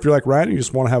presentation. Or if you're like Ryan, you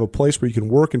just want to have a place where you can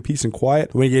work in peace and quiet,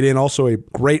 the Wingate Inn, also a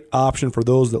great option for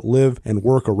those that live and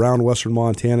work around Western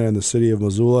Montana and the city of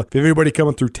Missoula. If you have anybody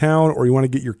coming through town or you want to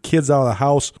get your kids out of the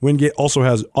house, Wingate also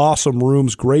has awesome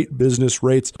rooms, great business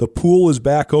rates. The pool is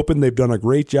back open. They've done a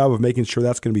great job of making sure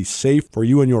that's going to be safe for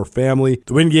you and your family.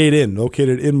 The Wingate Inn,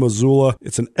 located in Missoula.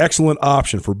 It's an excellent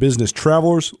option for business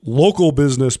travelers, local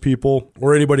business people,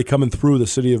 or anybody coming through the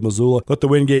city of Missoula. Let the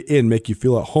Wingate Inn make you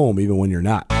feel at home even when you're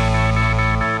not.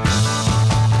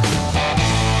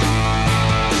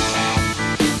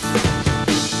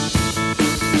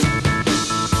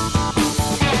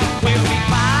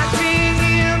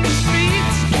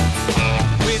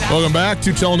 Welcome back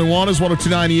to Tutel Nuanez,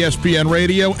 102.9 ESPN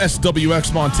Radio,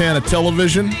 SWX Montana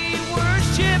Television.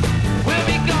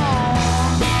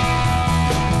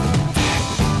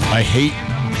 I hate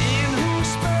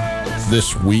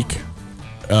this week.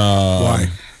 Why?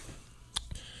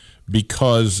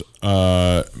 Because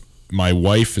my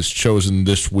wife has chosen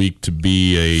this week to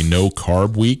be a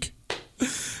no-carb week.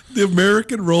 The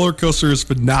American roller coaster is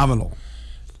phenomenal.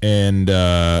 And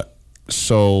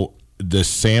so the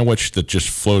sandwich that just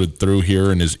floated through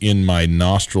here and is in my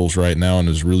nostrils right now and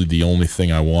is really the only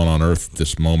thing I want on earth at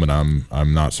this moment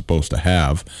I'm not supposed to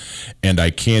have. And I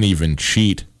can't even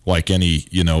cheat like any,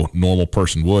 normal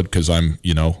person would, because I'm,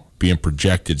 being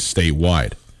projected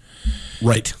statewide.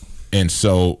 Right. And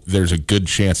so there's a good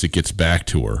chance it gets back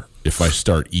to her if I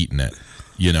start eating it,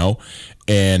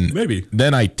 And maybe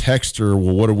then I text her,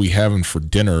 well, what are we having for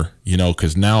dinner?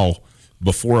 Because now,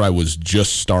 before I was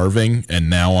just starving, and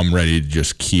now I'm ready to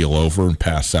just keel over and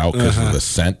pass out because of the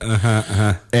scent.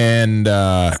 And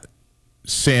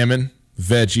salmon,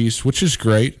 veggies, which is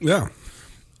great. Yeah.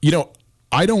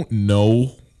 I don't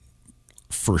know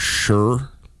for sure.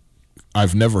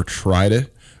 I've never tried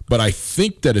it, but I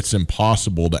think that it's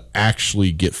impossible to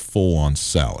actually get full on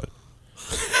salad.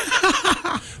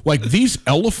 Like these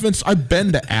elephants, I've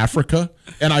been to Africa,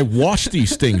 and I watched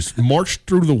these things march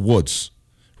through the woods,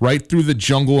 right through the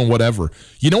jungle and whatever.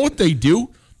 You know what they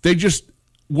do? They just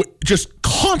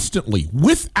constantly,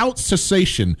 without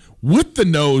cessation, with the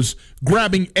nose,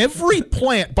 grabbing every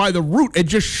plant by the root and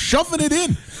just shoving it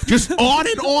in. Just on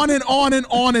and on and on and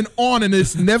on and on in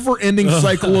this never-ending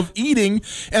cycle of eating.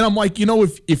 And I'm like,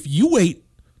 if you ate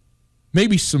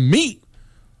maybe some meat,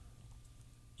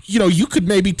 you could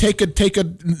maybe take a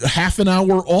half an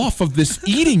hour off of this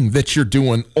eating that you're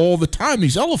doing all the time,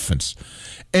 these elephants.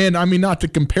 And I mean, not to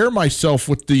compare myself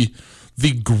with the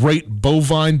great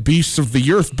bovine beasts of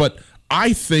the earth, but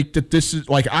I think that this is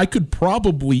like I could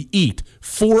probably eat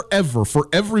forever for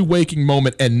every waking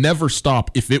moment and never stop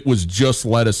if it was just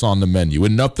lettuce on the menu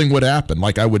and nothing would happen.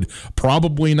 Like I would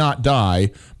probably not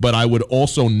die, but I would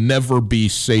also never be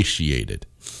satiated.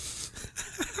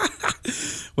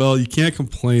 Well, you can't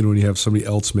complain when you have somebody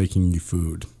else making you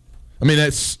food. I mean,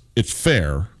 it's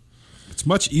fair. It's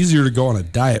much easier to go on a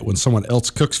diet when someone else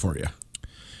cooks for you.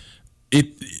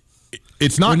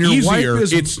 It's not easier.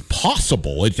 It's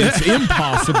possible. It's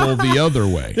impossible the other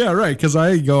way. Yeah, right. Because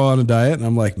I go on a diet, and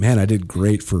I'm like, man, I did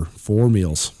great for 4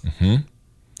 meals. Mm-hmm.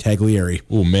 Taglieri.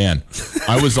 Oh, man.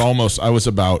 I was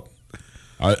about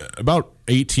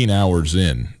 18 hours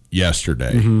in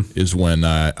yesterday is when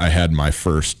I had my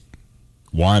first,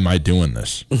 why am I doing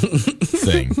this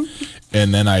thing?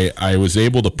 And then I was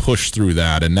able to push through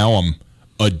that, and now I'm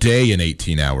a day and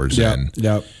 18 hours in.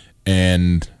 Yep.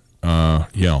 And,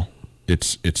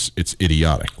 it's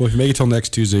idiotic. Well, if you make it till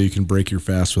next Tuesday, you can break your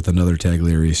fast with another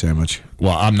Taglieri sandwich.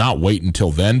 Well, I'm not waiting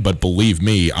till then, but believe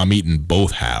me, I'm eating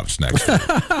both halves next week.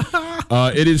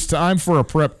 It is time for a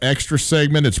Prep Extra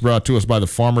segment. It's brought to us by the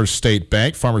Farmers State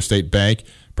Bank. Farmers State Bank,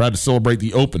 proud to celebrate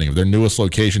the opening of their newest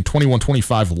location,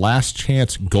 2125 Last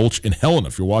Chance Gulch in Helena.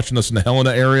 If you're watching us in the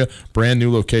Helena area, brand new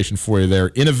location for you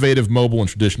there. Innovative mobile and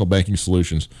traditional banking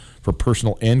solutions for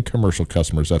personal and commercial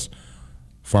customers. That's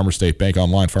Farmers State Bank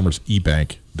online,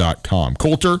 farmersebank.com.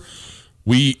 Coulter,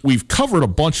 we've covered a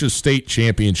bunch of state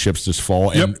championships this fall,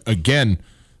 and again,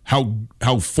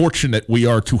 how fortunate we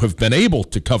are to have been able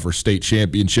to cover state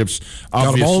championships.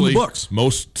 Obviously, got them all in the books.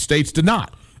 Most states did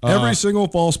not. Every single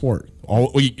fall sport. To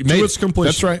its completion.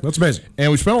 That's right. That's amazing.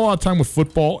 And we spent a lot of time with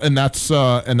football, and that's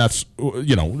well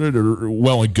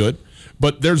and good.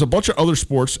 But there's a bunch of other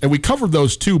sports, and we covered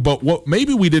those too. But what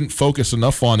maybe we didn't focus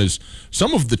enough on is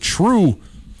some of the true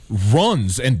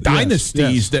runs and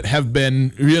dynasties that have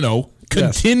been,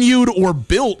 continued or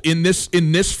built in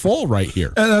this fall right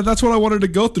here. And that's what I wanted to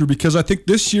go through, because I think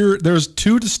this year there's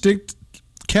 2 distinct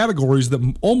categories that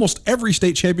almost every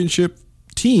state championship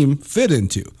team fit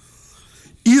into.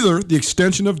 Either the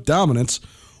extension of dominance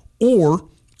or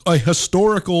a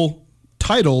historical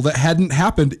title that hadn't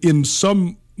happened in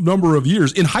some number of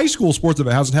years. In high school sports, if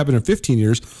it hasn't happened in 15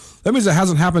 years, that means it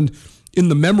hasn't happened in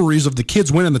the memories of the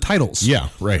kids winning the titles. Yeah,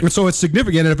 right. And so it's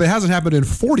significant. And if it hasn't happened in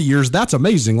 40 years, that's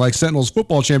amazing. Like Sentinel's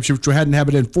football championship, which hadn't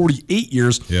happened in 48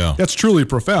 years. Yeah. That's truly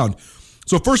profound.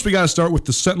 So first we got to start with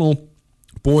the Sentinel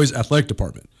boys athletic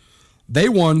department. They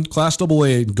won Class AA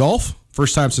in golf.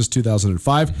 First time since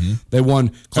 2005. Mm-hmm. They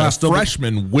won Class AA.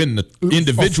 Freshmen win the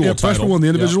individual title. Freshmen won the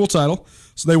individual title.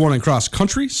 So they won in cross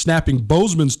country, snapping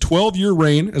Bozeman's 12-year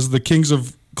reign as the kings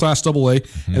of Class AA.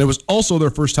 Mm-hmm. And it was also their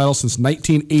first title since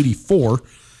 1984.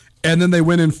 And then they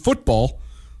win in football,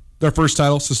 their first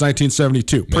title since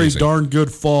 1972. Amazing. Pretty darn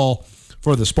good fall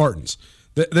for the Spartans.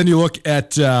 Then you look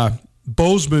at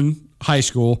Bozeman High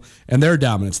School and their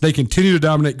dominance. They continue to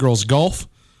dominate girls golf.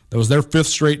 That was their 5th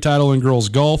straight title in girls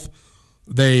golf.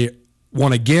 They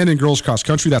won again in girls cross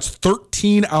country. That's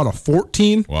 13 out of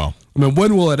 14. Wow. I mean,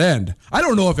 when will it end? I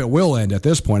don't know if it will end at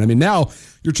this point. I mean, now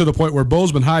you're to the point where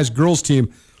Bozeman High's girls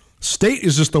team, state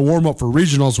is just the warm-up for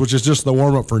regionals, which is just the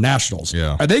warm-up for nationals.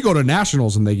 Yeah. And they go to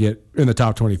nationals and they get in the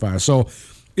top 25. So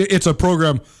it's a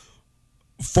program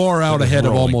far out ahead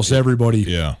of almost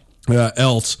everybody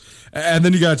else. And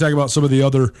then you got to talk about some of the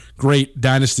other great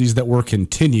dynasties that were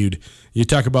continued. You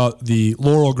talk about the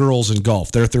Laurel girls in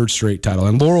golf, their 3rd straight title.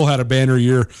 And Laurel had a banner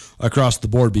year across the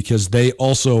board because they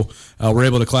also were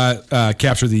able to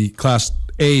capture the Class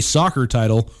A soccer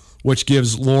title, which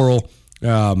gives Laurel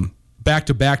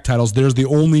back-to-back titles. They're the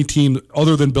only team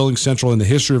other than Billings Central in the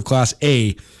history of Class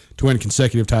A to win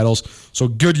consecutive titles. So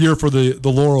good year for the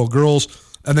Laurel girls.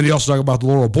 And then you also talk about the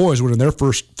Laurel boys winning their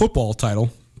first football title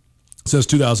since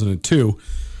 2002.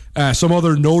 Some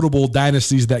other notable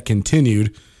dynasties that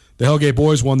continued. The Hellgate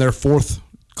boys won their 4th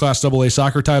Class AA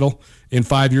soccer title in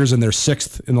 5 years and their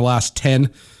 6th in the last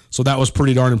 10. So that was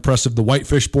pretty darn impressive. The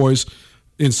Whitefish boys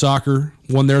in soccer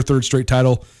won their 3rd straight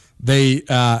title. They,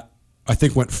 I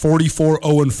think, went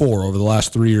 44-0-4 over the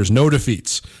last 3 years. No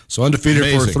defeats. So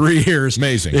undefeated for 3 years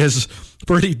is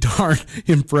pretty darn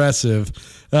impressive.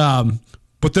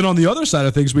 But then on the other side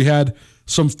of things, we had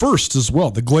some firsts as well.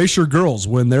 The Glacier girls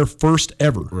win their first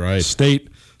ever state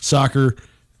soccer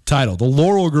title. The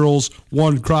Laurel girls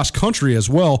won cross country as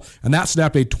well, and that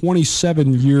snapped a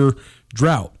 27-year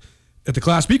drought. At the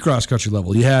Class B cross country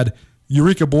level, you had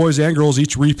Eureka boys and girls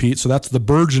each repeat, so that's the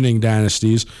burgeoning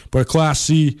dynasties. But at Class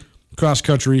C cross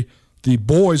country, the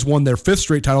boys won their 5th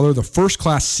straight title. They're the first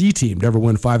Class C team to ever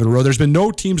win 5 in a row. There's been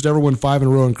no teams to ever win 5 in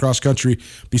a row in cross country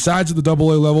besides at the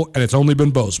AA level, and it's only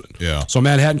been Bozeman. Yeah. So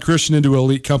Manhattan Christian into an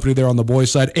elite company there on the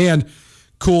boys' side, and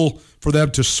cool for them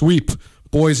to sweep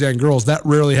boys and girls. That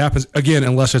rarely happens, again,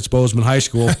 unless it's Bozeman High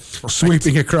School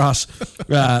sweeping across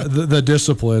the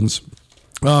disciplines.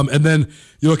 And then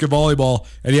you look at volleyball,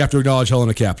 and you have to acknowledge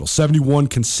Helena Capital. 71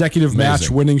 consecutive match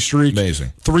winning streak.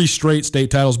 Amazing. 3 straight state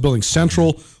titles. Billings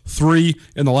Central, 3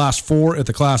 in the last 4 at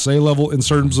the Class A level in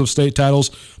terms of state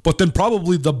titles. But then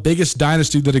probably the biggest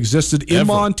dynasty that existed in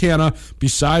Montana,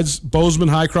 besides Bozeman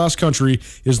High Cross Country,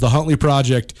 is the Huntley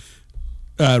Project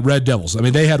Red Devils. I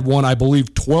mean, they had won, I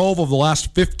believe, 12 of the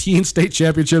last 15 state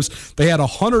championships. They had a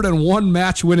 101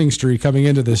 match winning streak coming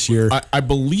into this year. I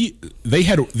believe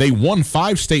they won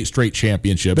 5 straight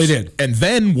championships. They did, and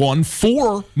then won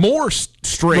 4 more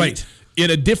straight in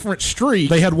a different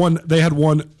streak. They had won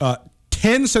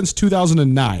 10 since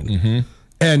 2009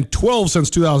 and 12 since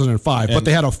 2005. But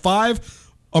they had a 5.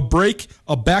 A break,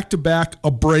 a back-to-back, a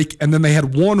break, and then they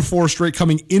had 1 4 straight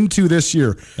coming into this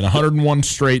year. And 101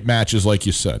 straight matches, like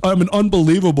you said. An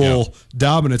unbelievable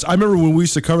dominance. I remember when we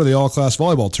used to cover the all-class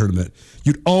volleyball tournament,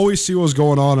 you'd always see what was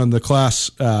going on in the Class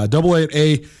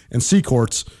AA and C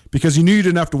courts because you knew you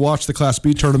didn't have to watch the Class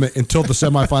B tournament until the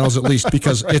semifinals at least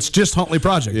because it's just Huntley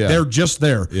Project. Yeah. They're just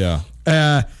there. Yeah.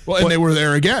 And they were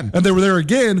there again.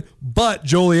 But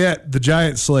Joliet, the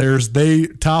Giant Slayers, they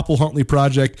topple Huntley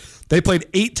Project. They played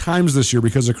 8 times this year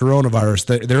because of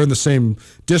coronavirus. They're in the same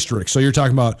district. So you're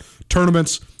talking about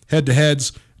tournaments,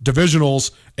 head-to-heads,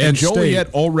 divisionals, and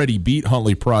Joliet already beat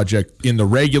Huntley Project in the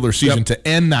regular season to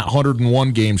end that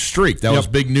 101-game streak. That was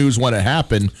big news when it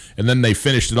happened, and then they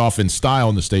finished it off in style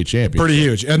in the state championship. Pretty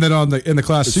huge. And then in the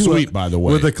Class C level, by the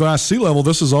way. With the Class C level,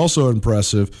 this is also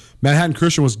impressive. Manhattan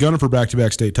Christian was gunning for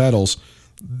back-to-back state titles.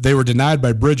 They were denied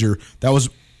by Bridger. That was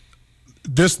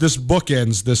this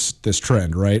bookends this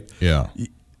trend, right? Yeah.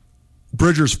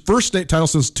 Bridger's first state title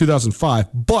since 2005,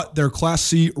 but their Class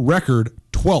C record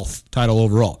 12th title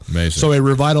overall. Amazing. So a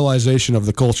revitalization of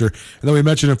the culture. And then we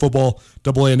mentioned in football,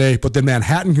 AA and A, but then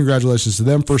Manhattan, congratulations to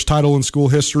them. First title in school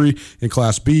history in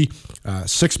Class B.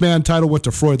 6-man title went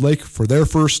to Floyd Lake for their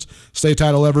first state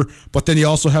title ever. But then you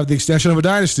also have the extension of a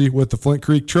dynasty with the Flint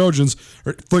Creek Titans,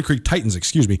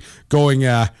 going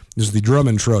this is the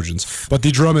Drummond Trojans. But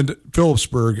the Drummond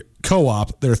Phillipsburg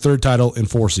Co-op, their 3rd title in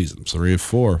 4 seasons. 3 of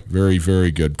 4. Very, very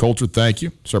good. Coulter, thank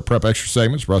you. It's our Prep Extra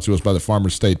segments brought to us by the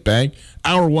Farmers State Bank.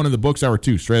 Hour 1 in the books, Hour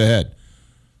 2 straight ahead.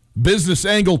 Business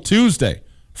Angle Tuesday.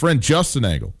 Friend Justin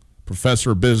Angle,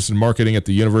 professor of business and marketing at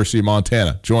the University of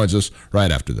Montana, joins us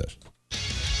right after this.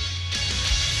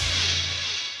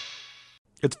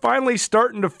 It's finally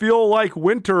starting to feel like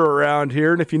winter around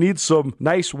here, and if you need some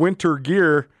nice winter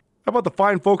gear, how about the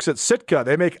fine folks at Sitka?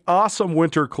 They make awesome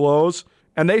winter clothes,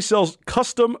 and they sell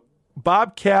custom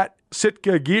Bobcat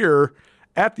Sitka gear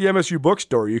at the MSU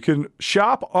Bookstore. You can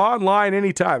shop online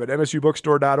anytime at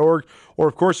msubookstore.org, or,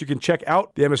 of course, you can check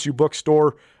out the MSU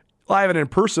Bookstore live and in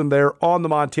person there on the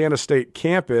Montana State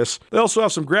campus. They also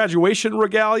have some graduation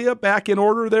regalia back in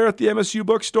order there at the MSU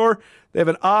Bookstore. They have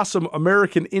an awesome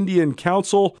American Indian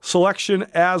Council selection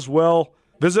as well.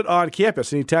 Visit on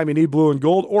campus anytime you need blue and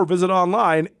gold, or visit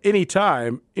online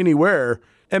anytime, anywhere,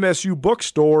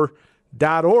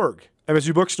 msubookstore.org.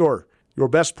 MSU Bookstore, your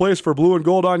best place for blue and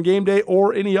gold on game day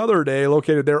or any other day,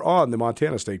 located there on the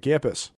Montana State campus.